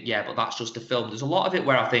it and think, yeah, but that's just a film. There's a lot of it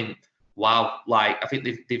where I think, wow, like I think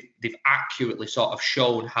they've accurately sort of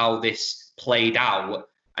shown how this played out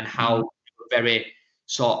and how they were very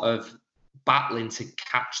sort of battling to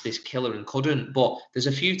catch this killer and couldn't. But there's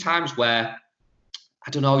a few times where, I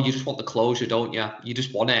don't know, you just want the closure, don't you? You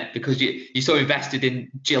just want it because you're so invested in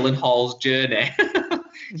Gyllenhaal's journey.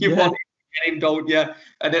 You want to get him, don't you?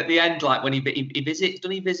 And at the end, like when he visits,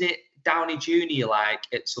 doesn't he visit Downey Jr. like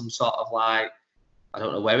at some sort of like, I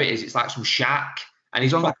don't know where it is. It's like some shack, and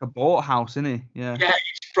he's on like a boathouse, isn't he? Yeah,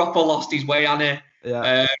 he's proper lost his way on it.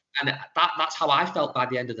 Yeah, and that's how I felt by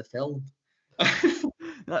the end of the film.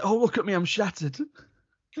 Like, oh, look at me, I'm shattered.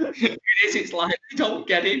 It is. It's like they don't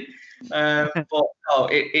get him. But no,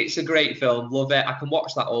 it's a great film. Love it. I can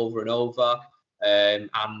watch that over and over. And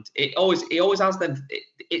he always has them.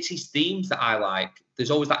 It's his themes that I like. There's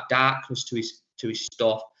always that darkness to his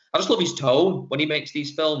stuff. I just love his tone when he makes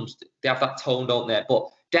these films. They have that tone, don't they? But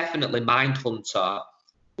definitely Mindhunter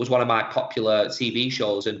was one of my popular TV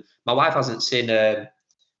shows, and my wife hasn't seen a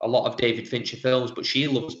lot of David Fincher films, but she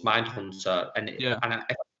loves Mindhunter. And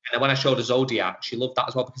when I showed her Zodiac, she loved that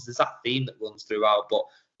as well because there's that theme that runs throughout. But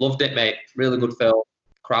loved it, mate. Really good film.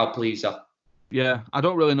 Crowd pleaser. Yeah, I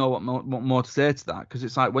don't really know what more to say to that, because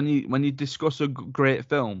it's like when you discuss a great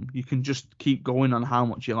film, you can just keep going on how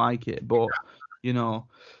much you like it. But you know,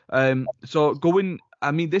 so going. I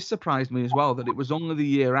mean, this surprised me as well that it was only the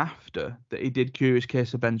year after that he did Curious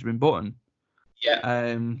Case of Benjamin Button.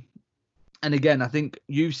 Yeah. And again, I think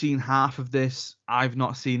you've seen half of this. I've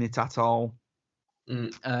not seen it at all.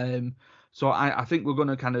 So I think we're going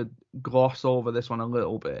to kind of gloss over this one a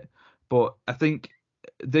little bit. But I think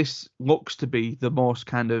this looks to be the most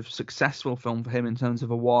kind of successful film for him in terms of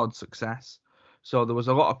award success. So there was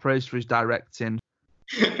a lot of praise for his directing.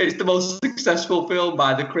 It's the most successful film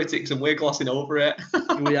by the critics, and we're glossing over it.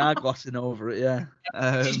 We are glossing over it, yeah.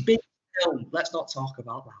 It's his big film. Let's not talk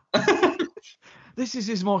about that. This is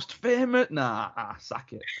his most famous.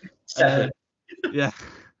 Sack it. 7. Yeah.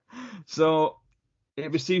 So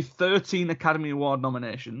it received 13 Academy Award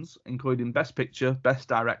nominations, including Best Picture, Best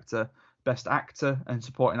Director, Best Actor, and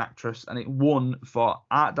Supporting Actress, and it won for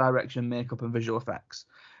Art Direction, Makeup, and Visual Effects.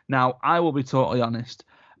 Now, I will be totally honest.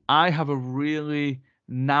 I have a really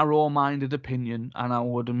narrow-minded opinion, and I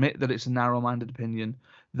would admit that it's a narrow-minded opinion,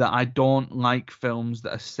 that I don't like films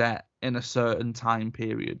that are set in a certain time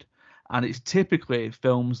period. And it's typically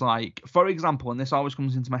films like, for example, and this always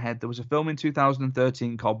comes into my head, there was a film in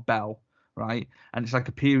 2013 called Belle, right? And it's like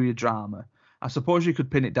a period drama. I suppose you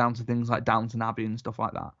could pin it down to things like Downton Abbey and stuff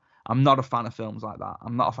like that. I'm not a fan of films like that.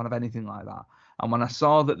 I'm not a fan of anything like that. And when I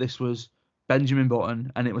saw that this was Benjamin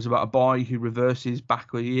Button, and it was about a boy who reverses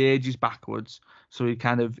backward, he ages backwards, so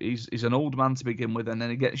he's an old man to begin with, and then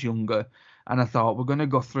he gets younger. And I thought, we're going to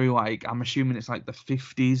go through, like, I'm assuming it's like the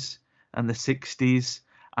 50s and the 60s,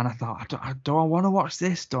 and I thought, do I want to watch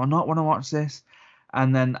this? Do I not want to watch this?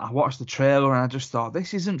 And then I watched the trailer, and I just thought,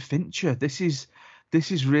 this isn't Fincher. This is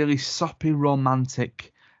really soppy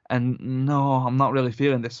romantic, and no, I'm not really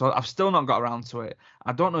feeling this. So I've still not got around to it.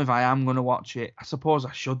 I don't know if I am going to watch it. I suppose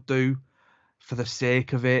I should do, for the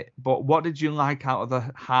sake of it. But what did you like out of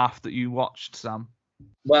the half that you watched, Sam?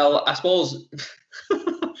 Well, I suppose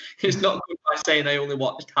it's not good by saying I only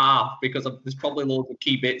watched half, because there's probably loads of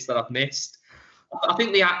key bits that I've missed. I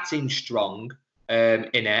think the acting's strong in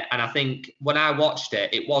it, and I think when I watched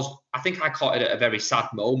it, I think I caught it at a very sad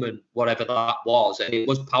moment, whatever that was, and it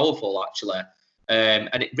was powerful actually. And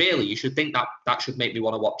it really, you should think that should make me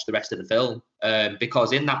want to watch the rest of the film,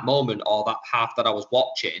 because in that moment, or that half that I was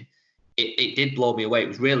watching, it did blow me away. It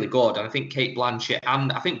was really good. And I think Cate Blanchett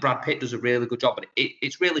and I think Brad Pitt does a really good job. But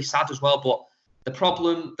it's really sad as well. But the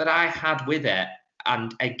problem that I had with it,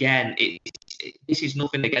 and again, this is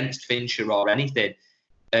nothing against Fincher or anything,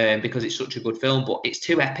 because it's such a good film, but it's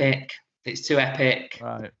too epic. It's too epic.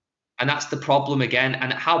 Right. And that's the problem again.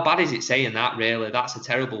 And how bad is it saying that, really? That's a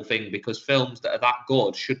terrible thing, because films that are that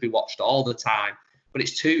good should be watched all the time. But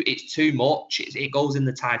it's too much. It goes in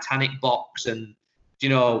the Titanic box, and you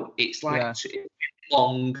know, it's like it's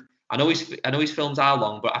long. I know his films are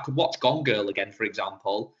long, but I could watch Gone Girl again, for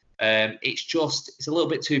example. It's a little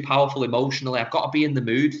bit too powerful emotionally. I've got to be in the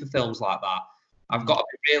mood for films like that. I've got to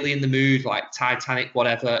be really in the mood, like Titanic,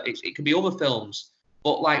 whatever. It could be other films.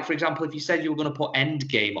 But, like, for example, if you said you were going to put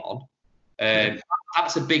Endgame on,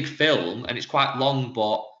 that's a big film and it's quite long,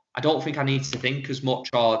 but I don't think I need to think as much,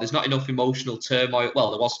 or there's not enough emotional turmoil.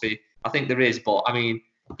 Well, there was I think there is, but I mean,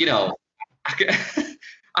 you know,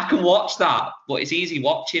 I can watch that, but it's easy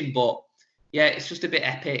watching. But yeah, it's just a bit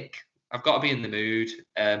epic. I've got to be in the mood,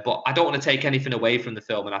 but I don't want to take anything away from the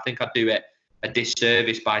film, and I think I'd do it a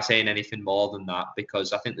disservice by saying anything more than that,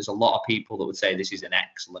 because I think there's a lot of people that would say this is an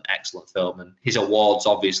excellent film, and his awards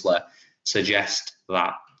obviously suggest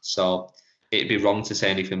that. So it'd be wrong to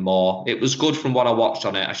say anything more. It was good from what I watched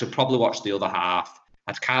on it. I should probably watch the other half.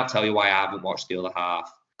 I can't tell you why I haven't watched the other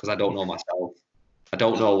half, because I don't know myself. I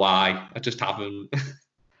don't know why. I just haven't.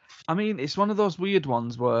 I mean, it's one of those weird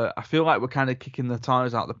ones where I feel like we're kind of kicking the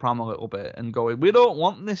tires out the pram a little bit and going, we don't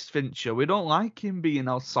want this Fincher. We don't like him being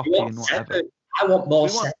all soppy and whatever. 7. I want more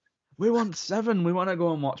 7. We want 7. We want to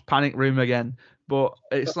go and watch Panic Room again. But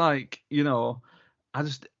it's like, you know,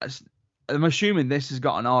 I'm assuming this has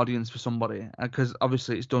got an audience for somebody, because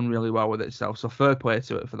obviously it's done really well with itself. So fair play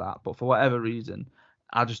to it for that. But for whatever reason,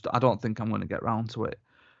 I don't think I'm going to get round to it.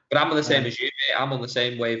 But I'm on the same as you, mate. I'm on the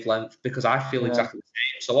same wavelength, because I feel exactly the same.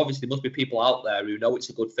 So obviously there must be people out there who know it's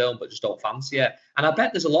a good film but just don't fancy it. And I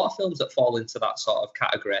bet there's a lot of films that fall into that sort of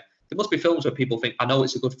category. There must be films where people think, I know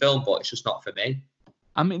it's a good film, but it's just not for me.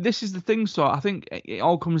 I mean, this is the thing. So I think it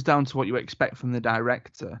all comes down to what you expect from the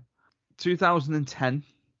director. 2010,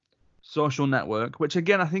 Social Network, which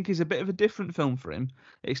again I think is a bit of a different film for him.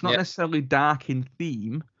 It's not necessarily dark in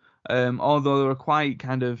theme, although there are quite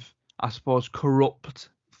kind of, I suppose, corrupt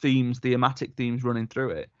thematic themes running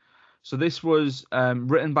through it. So this was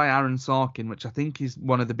written by Aaron Sorkin, which I think is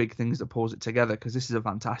one of the big things that pulls it together, because this is a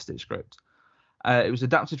fantastic script. It was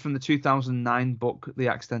adapted from the 2009 book The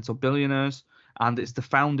Accidental Billionaires, and it's the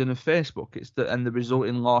founding of Facebook. And the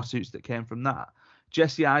resulting lawsuits that came from that.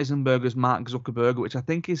 Jesse Eisenberg as Mark Zuckerberg, which I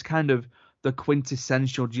think is kind of the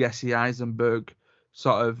quintessential Jesse Eisenberg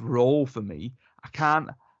sort of role for me.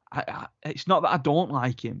 It's not that I don't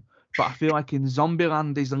like him, but I feel like in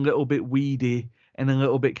Zombieland he's a little bit weedy and a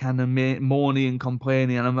little bit kind of moany and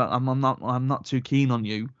complaining, and I'm not too keen on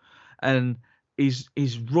you. And he's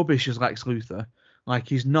rubbish as Lex Luthor. Like,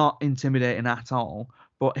 he's not intimidating at all.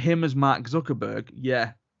 But him as Mark Zuckerberg,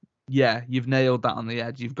 yeah, you've nailed that on the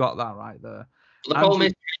head. You've got that right there. The problem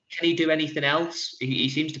is, can he do anything else? He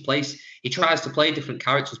seems to he tries to play different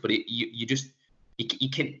characters, but you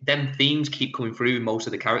can, them themes keep coming through in most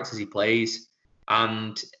of the characters he plays.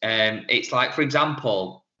 And it's like, for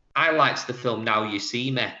example, I liked the film Now You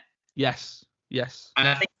See Me. Yes. And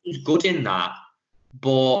I think he's good in that.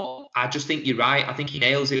 But I just think you're right. I think he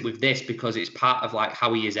nails it with this because it's part of like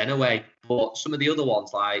how he is anyway. But some of the other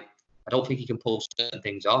ones, like, I don't think he can pull certain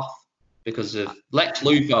things off because of Lex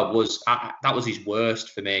Luthor that was his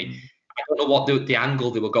worst for me. I don't know what the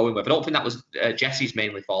angle they were going with. I don't think that was Jesse's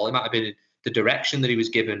mainly fault. It might have been the direction that he was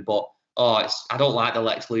given, but I don't like the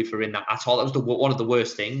Lex Luthor in that at all. That was one of the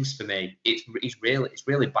worst things for me. It's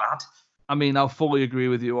really bad. I mean, I'll fully agree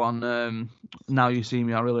with you on Now You See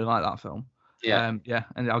Me. I really like that film. Yeah.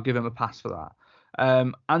 And I'll give him a pass for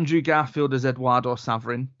that. Andrew Garfield as Eduardo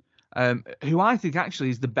Saverin, who I think actually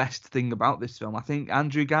is the best thing about this film. I think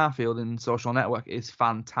Andrew Garfield in Social Network is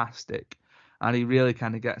fantastic, and he really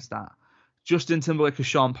kind of gets that. Justin Timberlake as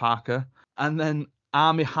Sean Parker, and then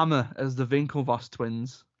Armie Hammer as the Winklevoss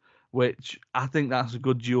twins, which I think that's a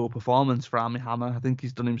good dual performance for Armie Hammer. I think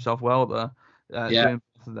he's done himself well there. Doing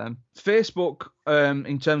both of them. Facebook,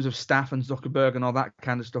 in terms of staff and Zuckerberg and all that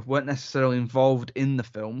kind of stuff, weren't necessarily involved in the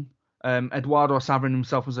film. Eduardo Saverin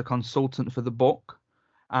himself was a consultant for the book.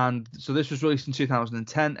 And so this was released in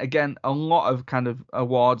 2010. Again, a lot of kind of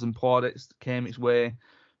awards and plaudits came its way.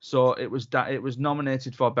 So it was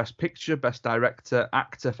nominated for Best Picture, Best Director,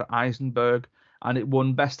 Actor for Eisenberg, and it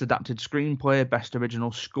won Best Adapted Screenplay, Best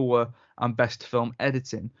Original Score, and Best Film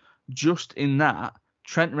Editing. Just in that,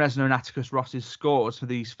 Trent Reznor and Atticus Ross's scores for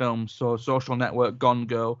these films, so Social Network, Gone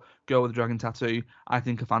Girl, Girl with the Dragon Tattoo, I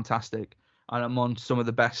think are fantastic, and among some of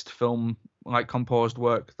the best film composed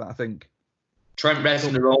work that I think. Trent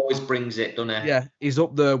Reznor always brings it, doesn't he? Yeah, he's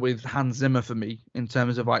up there with Hans Zimmer for me in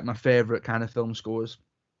terms of like my favourite kind of film scores.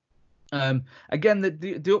 Again,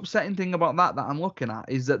 the upsetting thing about that I'm looking at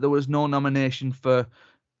is that there was no nomination for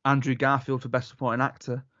Andrew Garfield for Best Supporting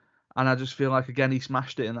Actor, and I just feel like again he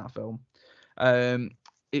smashed it in that film.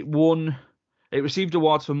 It received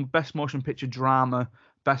awards for Best Motion Picture Drama,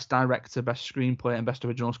 Best Director, Best Screenplay, and Best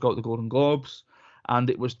Original Score at the Golden Globes, and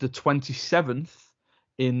it was the 27th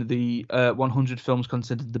in the 100 films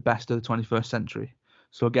considered the best of the 21st century.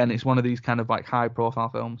 So again, it's one of these kind of like high profile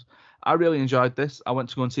films. I really enjoyed this. I went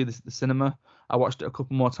to go and see this at the cinema. I watched it a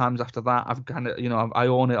couple more times after that. I've kind of, I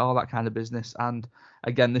own it, all that kind of business. And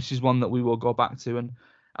again, this is one that we will go back to. And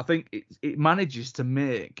I think it manages to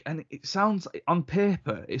make, and it sounds on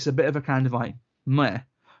paper, it's a bit of a kind of like meh,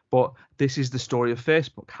 but this is the story of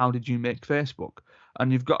Facebook. How did you make Facebook?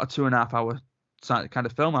 And you've got a 2.5 hour kind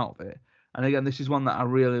of film out of it. And again, this is one that I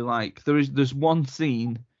really like. There's one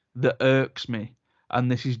scene that irks me, and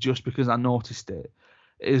this is just because I noticed it,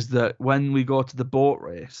 is that when we go to the boat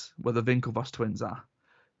race where the Winklevoss twins are,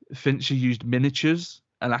 Fincher used miniatures,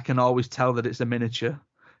 and I can always tell that it's a miniature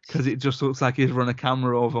because it just looks like he's run a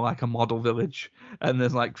camera over like a model village, and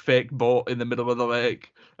there's like fake boat in the middle of the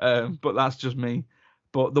lake. But that's just me.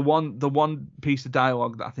 But the one piece of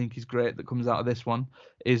dialogue that I think is great that comes out of this one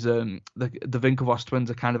is the Winklevoss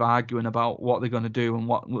twins are kind of arguing about what they're going to do and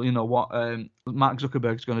what Mark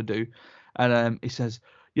Zuckerberg's going to do, and he says,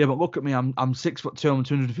 "Yeah, but look at me, I'm 6'2", I'm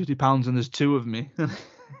 250 pounds, and there's two of me."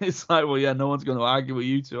 It's like, well, yeah, no one's going to argue with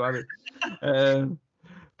you two, are they?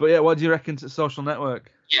 But yeah, what do you reckon to Social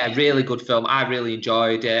Network? Yeah, really good film. I really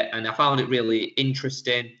enjoyed it, and I found it really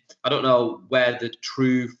interesting. I don't know where the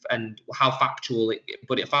truth and how factual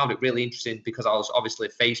but I found it really interesting because I was obviously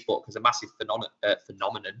Facebook is a massive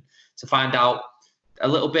phenomenon to find out a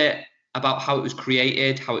little bit about how it was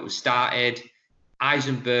created, how it was started.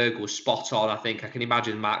 Eisenberg was spot on. I think I can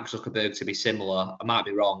imagine Mark Zuckerberg to be similar. I might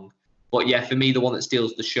be wrong, but yeah, for me, the one that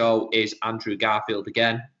steals the show is Andrew Garfield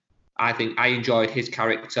again. I think I enjoyed his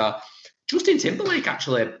character. Justin Timberlake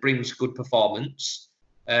actually brings good performance.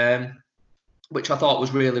 Which I thought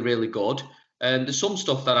was really, really good. There's some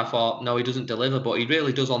stuff that I thought, no, he doesn't deliver, but he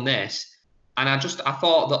really does on this. And I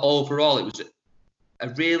thought that overall it was a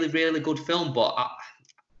really, really good film, but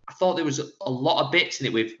I thought there was a lot of bits in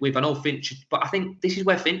it with I know Fincher, but I think this is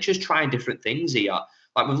where Fincher's trying different things here.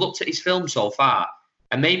 Like we've looked at his film so far,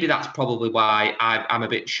 and maybe that's probably why I'm a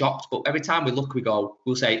bit shocked. But every time we look,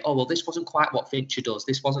 we'll say, oh, well, this wasn't quite what Fincher does.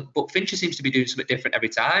 This wasn't, but Fincher seems to be doing something different every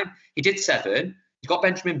time. He did Seven. He's got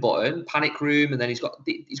Benjamin Button, Panic Room, and then he's got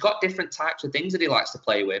different types of things that he likes to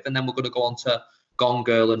play with. And then we're going to go on to Gone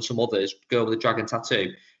Girl and some others, Girl with a Dragon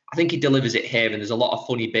Tattoo. I think he delivers it here, and there's a lot of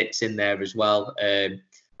funny bits in there as well.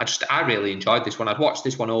 I really enjoyed this one. I'd watched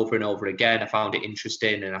this one over and over again. I found it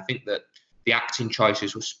interesting, and I think that the acting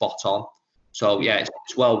choices were spot on. So yeah,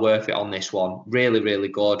 it's well worth it on this one. Really, really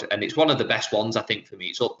good, and it's one of the best ones I think for me.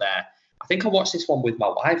 It's up there. I think I watched this one with my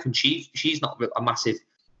wife, and she's not a massive.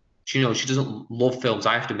 She doesn't love films.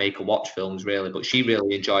 I have to make her watch films really, but she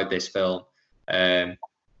really enjoyed this film. I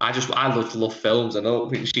love films. I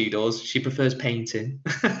don't think she does. She prefers painting.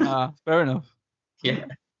 Fair enough. Yeah.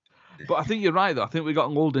 But I think you're right though. I think we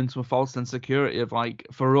got lulled into a false sense of security of like,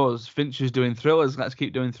 for us, Fincher's doing thrillers. Let's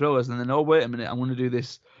keep doing thrillers, and then wait a minute, I'm going to do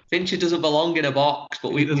this. Fincher doesn't belong in a box,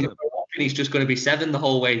 but he's just going to be Seven the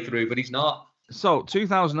whole way through, but he's not. So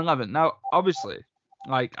 2011. Now, obviously,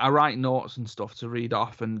 like I write notes and stuff to read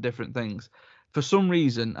off and different things. For some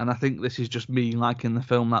reason, and I think this is just me liking the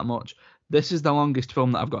film that much, this is the longest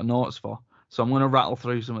film that I've got notes for. So I'm going to rattle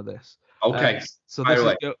through some of this. Okay. So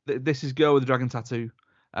this is Girl with the Dragon Tattoo,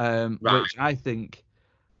 which I think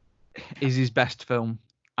is his best film.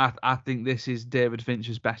 I think this is David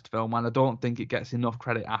Fincher's best film, and I don't think it gets enough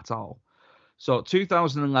credit at all. So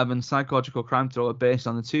 2011 psychological crime thriller based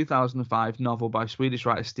on the 2005 novel by Swedish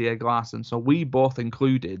writer Stieg Larsson. So we both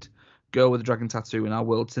included Girl with a Dragon Tattoo in our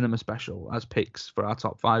World Cinema Special as picks for our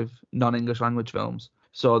top 5 non-English language films.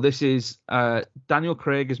 So this is Daniel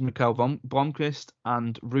Craig as Mikael Blomkvist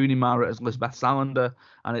and Rooney Mara as Lisbeth Salander,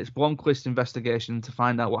 and it's Blomkvist's investigation to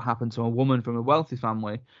find out what happened to a woman from a wealthy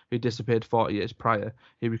family who disappeared 40 years prior.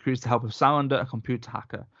 He recruits the help of Salander, a computer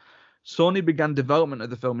hacker. Sony began development of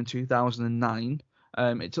the film in 2009.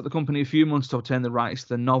 It took the company a few months to obtain the rights to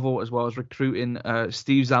the novel, as well as recruiting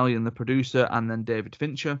Steve Zaillian, the producer, and then David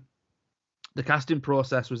Fincher. The casting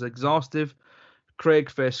process was exhaustive. Craig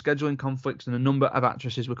faced scheduling conflicts, and a number of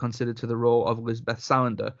actresses were considered to the role of Lisbeth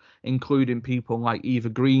Salander, including people like Eva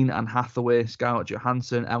Green, Anne Hathaway, Scarlett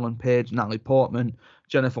Johansson, Ellen Page, Natalie Portman,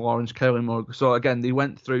 Jennifer Lawrence, Kelly Moore. So again, they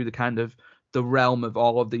went through the realm of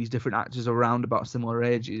all of these different actors around about similar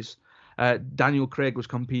ages. Daniel Craig was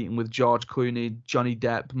competing with George Clooney, Johnny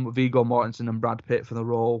Depp, Viggo Mortensen, and Brad Pitt for the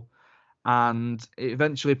role, and it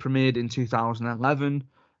eventually premiered in 2011.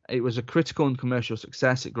 It was a critical and commercial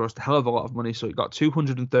success. It grossed a hell of a lot of money, so it got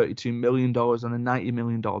 $232 million on a $90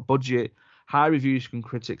 million budget. High reviews from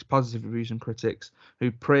critics, positive reviews from critics,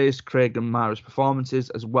 who praised Craig and Mara's performances,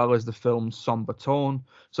 as well as the film's somber tone.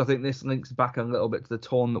 So I think this links back a little bit to the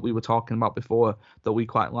tone that we were talking about before, that we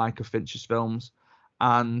quite like of Fincher's films.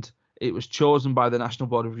 And It was chosen by the National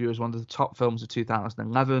Board of Review as one of the top films of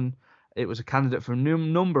 2011. It was a candidate for a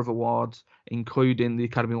number of awards, including the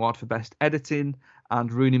Academy Award for Best Editing,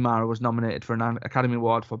 and Rooney Mara was nominated for an Academy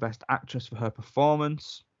Award for Best Actress for her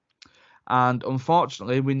performance. And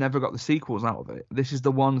unfortunately, we never got the sequels out of it. This is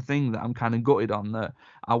the one thing that I'm kind of gutted on, that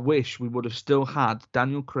I wish we would have still had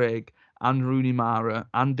Daniel Craig and Rooney Mara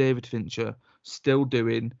and David Fincher still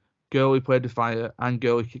doing Girl Who Played with Fire and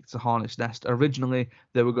Girl Who Kicked the Hornet's Nest. Originally,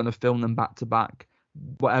 they were going to film them back to back.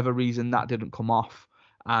 Whatever reason, that didn't come off.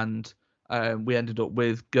 And we ended up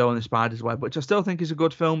with Girl in the Spider's Web, which I still think is a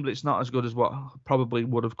good film, but it's not as good as what probably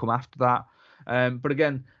would have come after that. But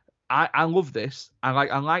again, I love this. I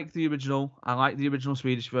like the original. I like the original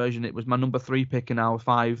Swedish version. It was my number 3 pick in our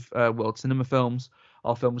 5 world cinema films,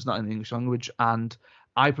 or films not in the English language. And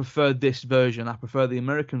I prefer this version. I prefer the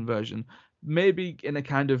American version. Maybe in a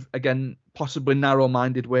kind of, again, possibly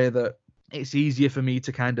narrow-minded way that it's easier for me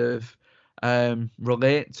to kind of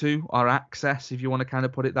relate to or access, if you want to kind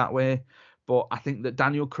of put it that way. But I think that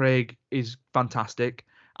Daniel Craig is fantastic.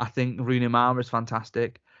 I think Rooney Mara is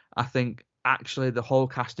fantastic. I think actually the whole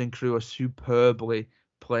cast and crew are superbly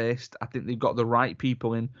placed. I think they've got the right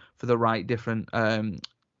people in for the right different kind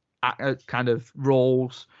of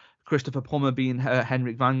roles. Christopher Plummer being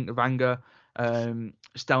Henrik Vanger, Stellan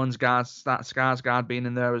Skarsgård being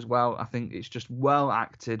in there as well. I think it's just well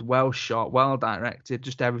acted, well shot, well directed,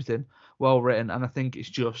 just everything well written. And I think it's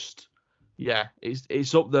just, yeah,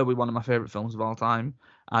 it's up there with one of my favourite films of all time.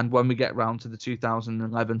 And when we get round to the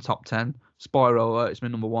 2011 top 10, spoiler alert, it's my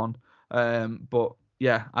number 1. But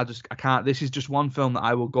yeah, I can't. This is just one film that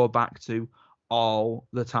I will go back to all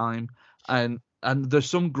the time. And there's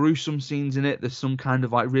some gruesome scenes in it. There's some kind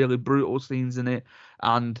of like really brutal scenes in it.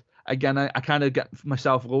 And again, I kind of get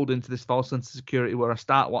myself lulled into this false sense of security where I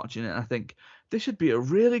start watching it and I think this should be a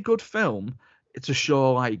really good film to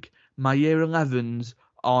show like my year 11s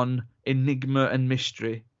on enigma and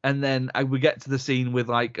mystery. And then we get to the scene with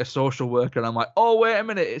like a social worker and I'm like, oh, wait a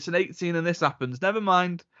minute, it's an 18 and this happens. Never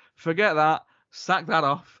mind. Forget that. Sack that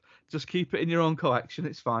off. Just keep it in your own collection.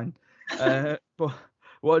 It's fine. But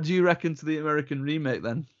what do you reckon to the American remake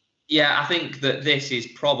then? Yeah, I think that this is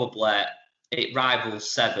probably, it rivals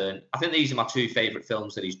Seven. I think these are my 2 favourite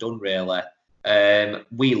films that he's done, really.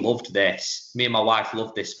 We loved this. Me and my wife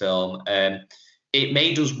loved this film. It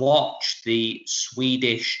made us watch the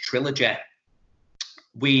Swedish trilogy.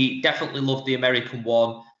 We definitely loved the American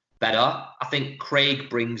one better. I think Craig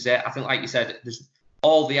brings it. I think, like you said,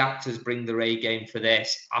 all the actors bring their A game for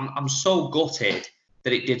this. I'm so gutted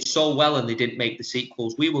that it did so well and they didn't make the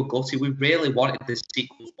sequels. We were gutted. We really wanted the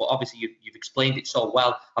sequels, but obviously you've explained it so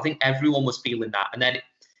well. I think everyone was feeling that. And then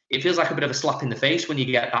it feels like a bit of a slap in the face when you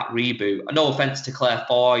get that reboot. No offence to Claire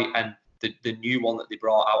Foy and the new one that they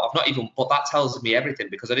brought out. But that tells me everything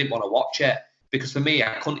because I didn't want to watch it. Because for me,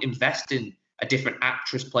 I couldn't invest in a different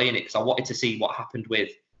actress playing it because I wanted to see what happened with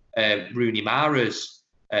Rooney Mara's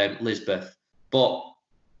Lisbeth. But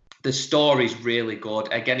the story's really good.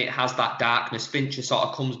 Again, it has that darkness. Fincher sort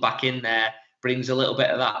of comes back in there, brings a little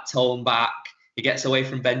bit of that tone back. He gets away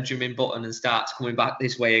from Benjamin Button and starts coming back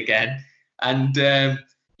this way again. And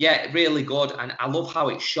yeah, really good. And I love how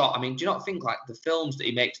it's shot. I mean, do you not think like the films that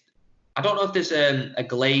he makes, I don't know if there's a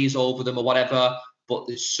glaze over them or whatever, but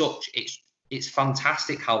there's it's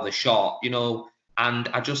fantastic how they're shot, you know. And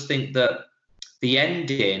I just think that the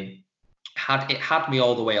ending had me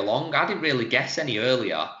all the way along. I didn't really guess any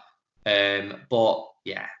earlier. But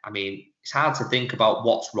yeah, I mean, it's hard to think about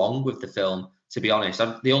what's wrong with the film, to be honest.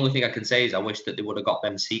 The only thing I can say is I wish that they would have got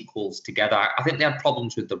them sequels together. I think they had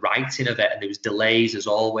problems with the writing of it and there was delays as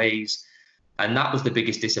always. And that was the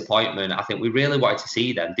biggest disappointment. I think we really wanted to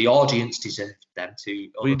see them. The audience deserved them too.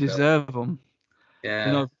 We deserve them. Yeah.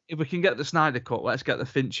 You know, if we can get the Snyder Cut, let's get the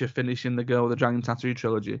Fincher finishing the Girl with the Dragon Tattoo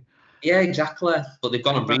trilogy. Yeah, exactly. But they've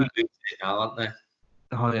gone and rebooted it now, haven't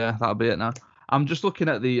they? Oh yeah, that'll be it now. I'm just looking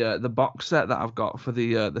at the box set that I've got for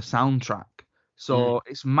the soundtrack. So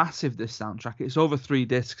it's massive, this soundtrack. It's over 3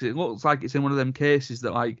 discs. It looks like it's in one of them cases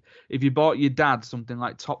that, like, if you bought your dad something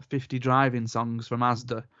like top 50 driving songs from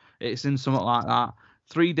Asda, it's in something like that.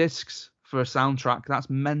 3 discs for a soundtrack. That's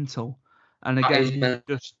mental. And again,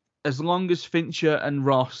 just as long as Fincher and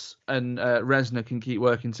Ross and Reznor can keep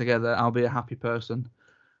working together, I'll be a happy person.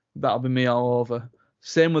 That'll be me all over.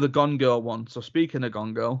 Same with the Gone Girl one. So speaking of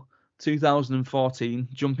Gone Girl, 2014,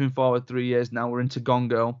 jumping forward 3 years now, we're into Gone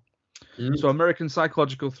Girl. So American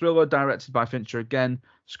psychological thriller directed by Fincher again,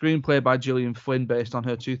 screenplay by Gillian Flynn based on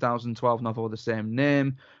her 2012 novel of the same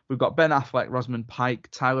name. We've got Ben Affleck, Rosamund Pike,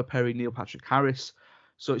 Tyler Perry, Neil Patrick Harris.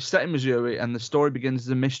 So it's set in Missouri, and the story begins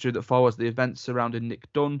as a mystery that follows the events surrounding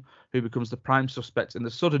Nick Dunn, who becomes the prime suspect in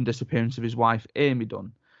the sudden disappearance of his wife, Amy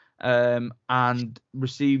Dunn. And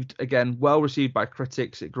well received by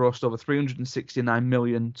critics. It grossed over 369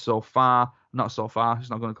 million so far. Not so far.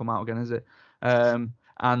 It's not going to come out again, is it?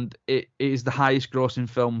 And it is the highest grossing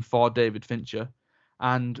film for David Fincher.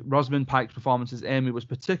 And Rosamund Pike's performance as Amy was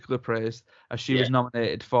particularly praised, as she was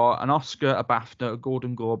nominated for an Oscar, a BAFTA, a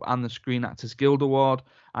Golden Globe, and the Screen Actors Guild Award.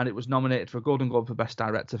 And it was nominated for a Golden Globe for Best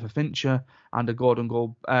Director for Fincher, and a Golden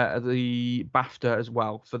Globe, the BAFTA as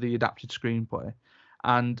well for the adapted screenplay.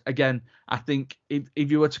 And again, I think if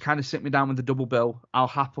you were to kind of sit me down with the double bill, I'll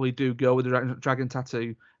happily do Girl with the Dragon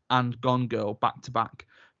Tattoo and Gone Girl back to back,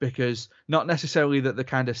 because not necessarily that they're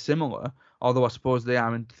kind of similar, although I suppose they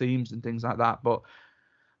are in themes and things like that. But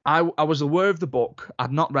I was aware of the book.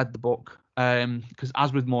 I'd not read the book because,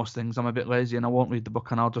 as with most things, I'm a bit lazy and I won't read the book,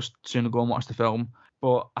 and I'll just sooner go and watch the film.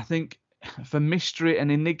 But I think for mystery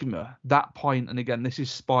and enigma, that point, and again, this is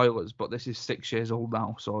spoilers, but this is 6 years old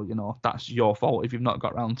now, so, you know, that's your fault if you've not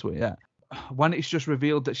got around to it yet. When it's just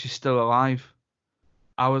revealed that she's still alive,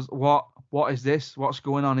 I was, what is this? What's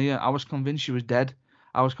going on here? I was convinced she was dead.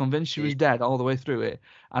 I was convinced she was dead all the way through it,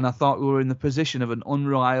 and I thought we were in the position of an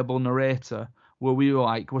unreliable narrator, where we were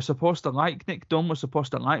like, we're supposed to like Nick Dunn, we're supposed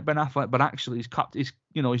to like Ben Affleck, but actually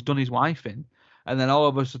he's done his wife in. And then all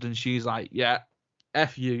of a sudden she's like, yeah,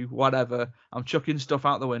 F you, whatever. I'm chucking stuff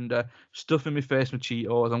out the window, stuffing my face with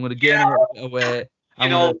Cheetos. I'm going to gain a little bit of weight. I'm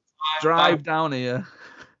going to drive down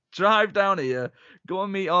here, go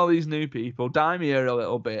and meet all these new people, dye my hair a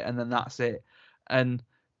little bit, and then that's it. And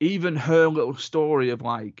even her little story of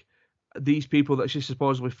like, these people that she's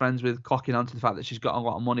supposedly friends with clocking onto the fact that she's got a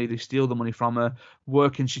lot of money, they steal the money from her, where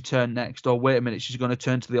can she turn next? Or wait a minute, she's going to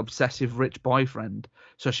turn to the obsessive rich boyfriend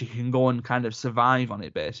so she can go and kind of survive on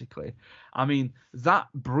it, basically. I mean, that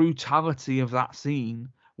brutality of that scene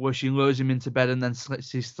where she lures him into bed and then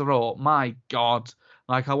slits his throat, my God.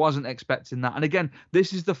 Like, I wasn't expecting that. And again,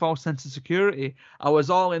 this is the false sense of security. I was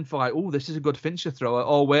all in for like, oh, this is a good Fincher thriller.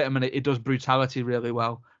 Oh, wait a minute, it does brutality really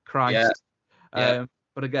well. Christ. Yeah.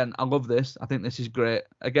 But again, I love this. I think this is great.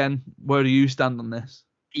 Again, where do you stand on this?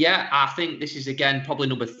 Yeah, I think this is, again, probably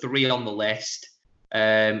number 3 on the list.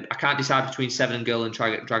 I can't decide between Seven and Girl and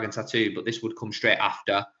Dragon Tattoo, but this would come straight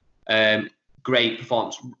after. Great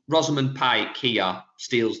performance. Rosamund Pike here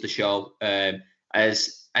steals the show. There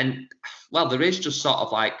is just sort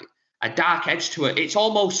of like a dark edge to it. It's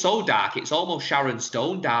almost so dark. It's almost Sharon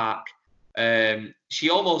Stone dark. She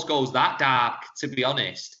almost goes that dark, to be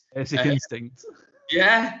honest. Basic instinct.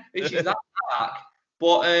 Yeah, she's that dark.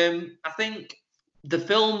 But I think the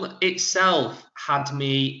film itself had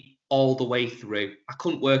me all the way through. I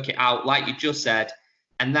couldn't work it out, like you just said,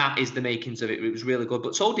 and that is the makings of it. It was really good.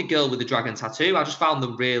 But so did Girl with the Dragon Tattoo. I just found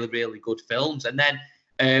them really, really good films. And then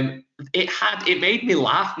it made me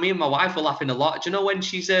laugh. Me and my wife were laughing a lot. Do you know when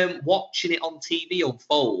she's watching it on TV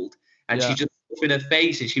unfold and she just in her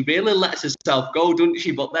face and she really lets herself go, doesn't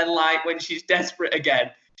she? But then, like, when she's desperate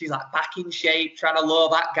again, she's like back in shape, trying to lure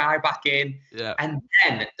that guy back in. Yeah. And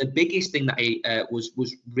then the biggest thing that I was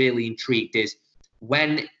really intrigued is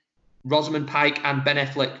when Rosamund Pike and Ben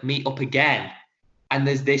Affleck meet up again, and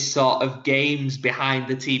there's this sort of games behind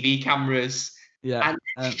the TV cameras. Yeah. And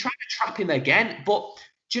she's trying to trap him again. But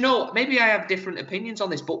do you know, maybe I have different opinions on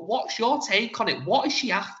this, but what's your take on it? What is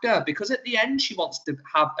she after? Because at the end, she wants to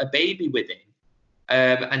have a baby with him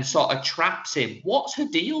and sort of traps him. What's her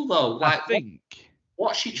deal, though? Like,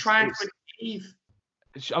 what's she trying to achieve?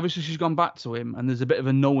 Obviously, she's gone back to him, and there's a bit of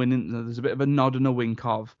a knowing, isn't there? There's a bit of a nod and a wink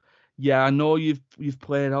of, yeah, I know you've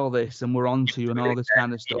played all this, and we're on to you and all this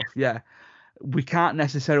kind of stuff. Yeah. We can't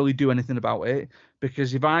necessarily do anything about it,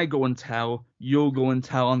 because if I go and tell, you'll go and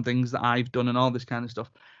tell on things that I've done and all this kind of stuff.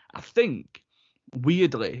 I think,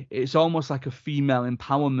 weirdly, it's almost like a female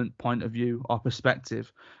empowerment point of view or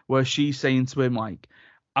perspective, where she's saying to him, like,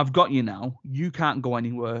 I've got you now. You can't go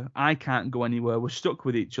anywhere. I can't go anywhere. We're stuck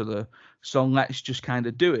with each other. So let's just kind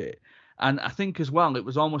of do it. And I think as well, it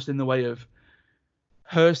was almost in the way of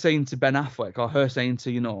her saying to Ben Affleck, or her saying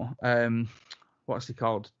to, what's he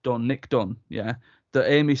called? Nick Dunn. Yeah. That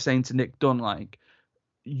Amy's saying to Nick Dunn, like,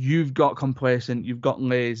 you've got complacent. You've got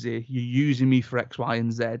lazy. You're using me for X, Y,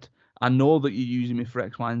 and Z. I know that you're using me for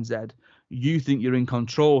X, Y, and Z. You think you're in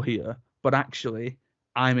control here, but actually,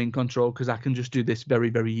 I'm in control because I can just do this very,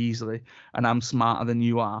 very easily, and I'm smarter than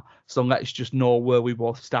you are. So let's just know where we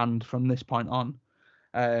both stand from this point on.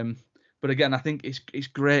 But again, I think it's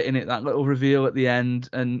great in it, that little reveal at the end,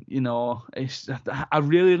 and I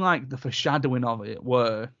really like the foreshadowing of it,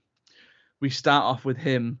 where we start off with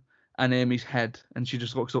him and Amy's head, and she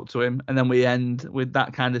just looks up to him, and then we end with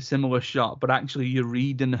that kind of similar shot, but actually you're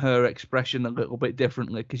reading her expression a little bit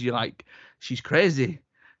differently because you're like, she's crazy,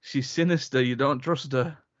 she's sinister, you don't trust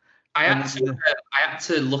her. I had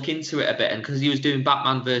to look into it a bit, and because he was doing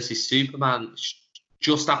Batman versus Superman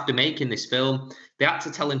just after making this film, they had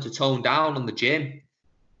to tell him to tone down on the gym.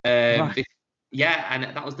 Right. Yeah, and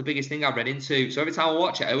that was the biggest thing I read into. So every time I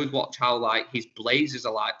watch it, I always watch how like his blazers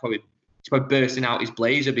are like probably bursting out his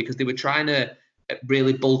blazer, because they were trying to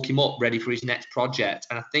really bulk him up, ready for his next project.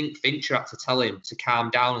 And I think Fincher had to tell him to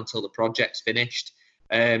calm down until the project's finished,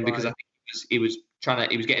 because I think he was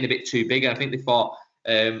getting a bit too big. I think they thought,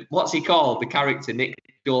 what's he called? The character Nick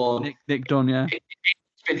Dunn. Nick Dunn, yeah. He's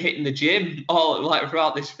been hitting the gym all like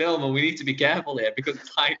throughout this film, and we need to be careful here because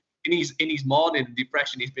like in his morning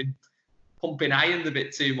depression, he's been pumping irons a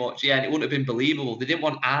bit too much. Yeah, and it wouldn't have been believable. They didn't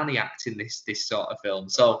want Arnie acting this sort of film,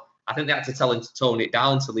 so I think they had to tell him to tone it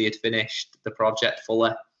down till he had finished the project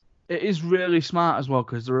fully. It is really smart as well,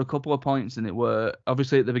 because there are a couple of points in it where,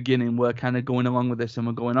 obviously at the beginning, we're kind of going along with this and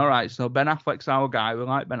we're going, all right, so Ben Affleck's our guy. We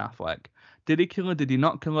like Ben Affleck. Did he kill her? Did he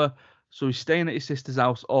not kill her? So he's staying at his sister's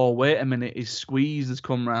house. Oh, wait a minute. His squeeze has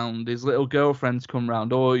come round. His little girlfriend's come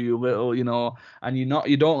round. Oh, you little, and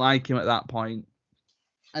you don't like him at that point.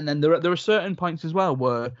 And then there are certain points as well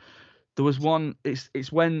where there was one.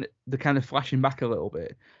 It's when they're kind of flashing back a little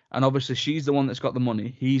bit, and obviously she's the one that's got the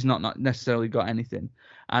money. He's not necessarily got anything.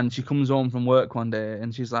 And she comes home from work one day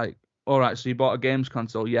and she's like, "All right, so you bought a games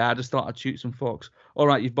console? Yeah, I just thought I'd shoot some folks. All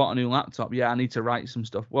right, you've bought a new laptop? Yeah, I need to write some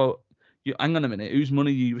stuff. Well, hang on a minute, whose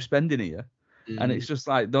money are you spending here?" And it's just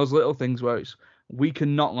like those little things where we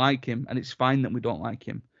can not like him, and it's fine that we don't like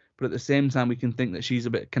him. But at the same time, we can think that she's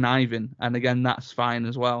a bit conniving, and again, that's fine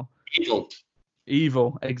as well.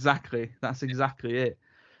 Evil, exactly. That's exactly it.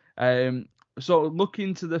 So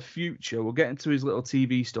looking to the future, we'll get into his little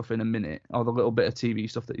TV stuff in a minute, or the little bit of TV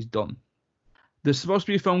stuff that he's done. There's supposed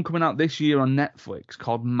to be a film coming out this year on Netflix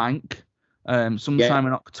called Mank, sometime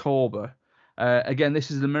in October. Again,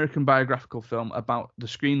 this is an American biographical film about the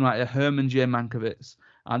screenwriter Herman J. Mankiewicz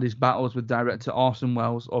and his battles with director Orson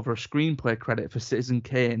Welles over a screenplay credit for Citizen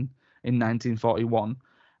Kane in 1941.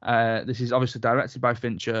 This is obviously directed by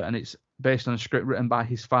Fincher, and it's based on a script written by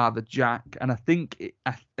his father, Jack. And I think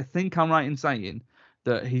I'm right in saying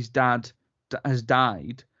that his dad has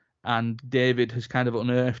died, and David has kind of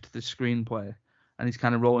unearthed the screenplay, and he's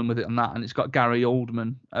kind of rolling with it on that. And it's got Gary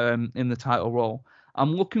Oldman in the title role.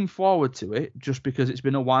 I'm looking forward to it just because it's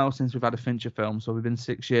been a while since we've had a Fincher film, so we've been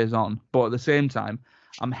 6 years on. But at the same time,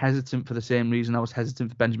 I'm hesitant for the same reason I was hesitant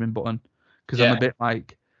for Benjamin Button, because I'm a bit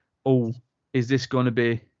like, oh, is this going to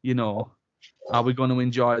be, are we going to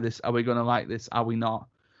enjoy this? Are we going to like this? Are we not?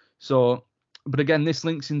 So, but again, this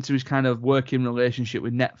links into his kind of working relationship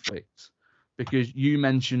with Netflix, because you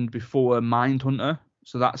mentioned before Mindhunter.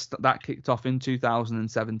 So that kicked off in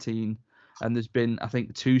 2017. And there's been, I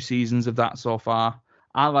think, 2 seasons of that so far.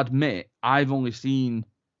 I'll admit, I've only seen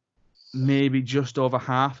maybe just over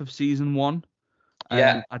half of season 1.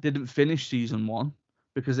 Yeah. I didn't finish season 1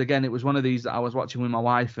 because, again, it was one of these that I was watching with my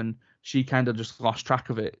wife and she kind of just lost track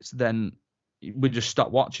of it. So then we just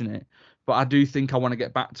stopped watching it. But I do think I want to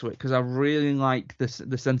get back to it because I really like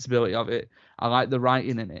the sensibility of it. I like the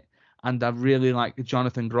writing in it. And I really like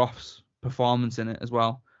Jonathan Groff's performance in it as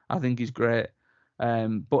well. I think he's great.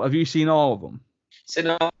 But have you seen all of them?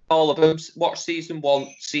 Seen all of them. Watched season 1,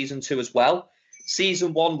 season 2 as well.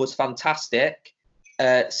 Season 1 was fantastic.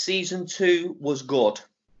 Season 2 was good.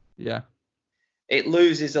 Yeah. It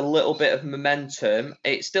loses a little bit of momentum.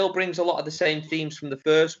 It still brings a lot of the same themes from the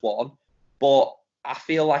first one, but I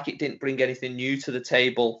feel like it didn't bring anything new to the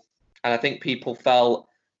table. And I think people felt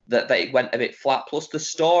that it went a bit flat. Plus, the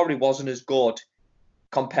story wasn't as good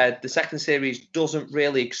compared. The second series doesn't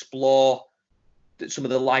really explore some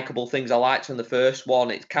of the likable things I liked in the first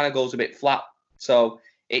one. It kind of goes a bit flat. So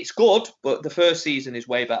it's good, but the first season is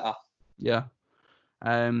way better. Yeah.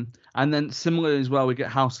 And then similar as well, we get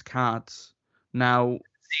House of Cards. Now,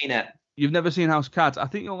 seen it. You've never seen House of Cards. I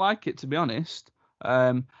think you'll like it, to be honest.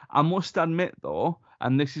 I must admit, though,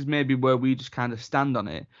 and this is maybe where we just kind of stand on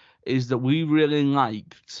it, is that we really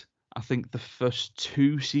liked, I think, the first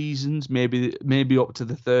 2 seasons, maybe up to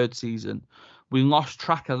the 3rd season. We lost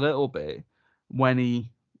track a little bit when he,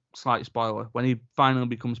 slight spoiler, when he finally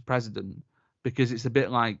becomes president, because it's a bit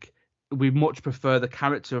like we much prefer the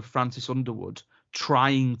character of Francis Underwood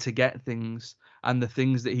trying to get things and the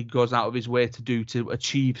things that he goes out of his way to do to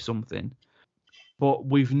achieve something. But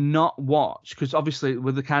we've not watched, because obviously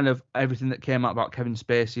with the kind of everything that came out about Kevin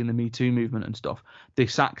Spacey and the Me Too movement and stuff, they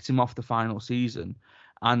sacked him off the final season.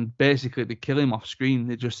 And basically, they kill him off screen.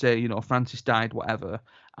 They just say, Francis died, whatever.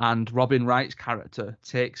 And Robin Wright's character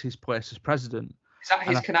takes his place as president. Is that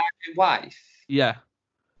his conniving wife? Yeah.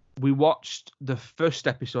 We watched the first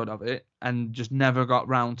episode of it and just never got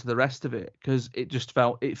round to the rest of it because it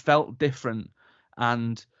felt different.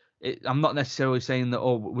 And I'm not necessarily saying that,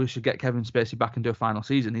 we should get Kevin Spacey back and do a final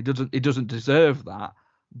season. He doesn't deserve that,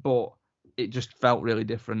 but it just felt really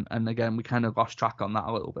different. And again, we kind of lost track on that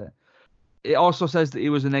a little bit. It also says that he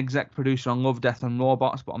was an exec producer on Love, Death and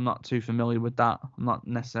Robots, but I'm not too familiar with that. I'm not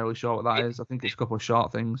necessarily sure what that is. I think it's a couple of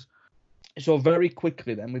short things. So very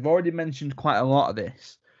quickly then, we've already mentioned quite a lot of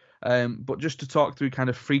this, but just to talk through kind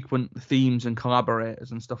of frequent themes and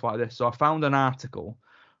collaborators and stuff like this. So I found an article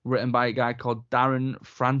written by a guy called Darren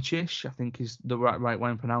Franchish, I think is the right way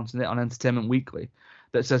I'm pronouncing it, on Entertainment Weekly,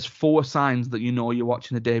 that says 4 signs that you know you're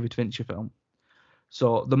watching a David Fincher film.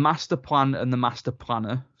 So the master plan and the master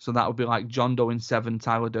planner. So that would be like John Doe in Seven,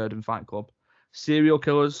 Tyler Durden, Fight Club. Serial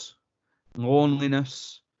killers,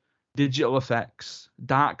 loneliness, digital effects,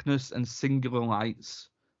 darkness and singular lights,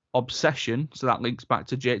 obsession. So that links back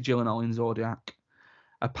to Jake Gyllenhaal in Zodiac.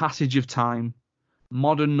 A Passage of Time,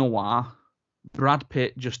 modern noir, Brad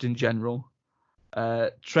Pitt just in general,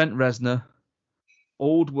 Trent Reznor,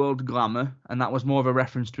 old world glamour, and that was more of a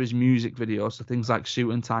reference to his music videos, so things like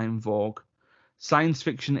Suit and Tie and Vogue. Science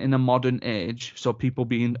fiction in a modern age, so people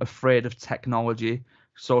being afraid of technology,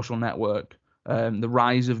 social network, the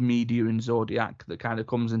rise of media in Zodiac that kind of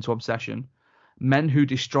comes into obsession, men who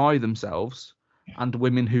destroy themselves, and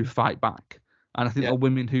women who fight back. And I think the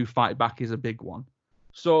women who fight back is a big one.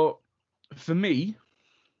 So for me,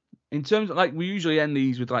 in terms of, like, we usually end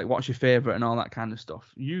these with like what's your favourite and all that kind of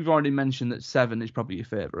stuff. You've already mentioned that Seven is probably your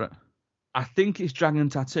favourite. I think it's Dragon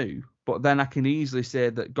Tattoo, but then I can easily say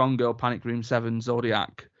that Gone Girl, Panic Room 7,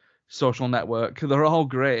 Zodiac, Social Network, they're all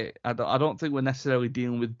great. I don't think we're necessarily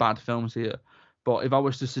dealing with bad films here. But if I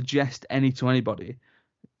was to suggest any to anybody,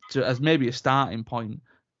 as maybe a starting point,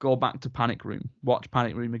 go back to Panic Room, watch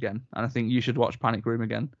Panic Room again. And I think you should watch Panic Room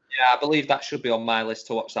again. Yeah, I believe that should be on my list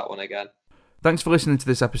to watch that one again. Thanks for listening to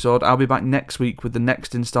this episode. I'll be back next week with the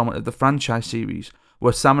next instalment of the franchise series,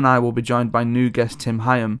 where Sam and I will be joined by new guest Tim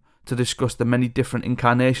Hyam to discuss the many different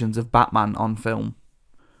incarnations of Batman on film.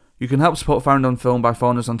 You can help support Found on Film by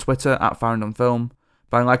following us on Twitter at Found on Film,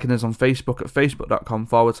 by liking us on Facebook at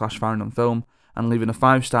facebook.com/Found on Film, and leaving a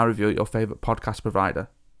 5-star review at your favourite podcast provider.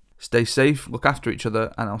 Stay safe, look after each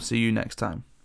other, and I'll see you next time.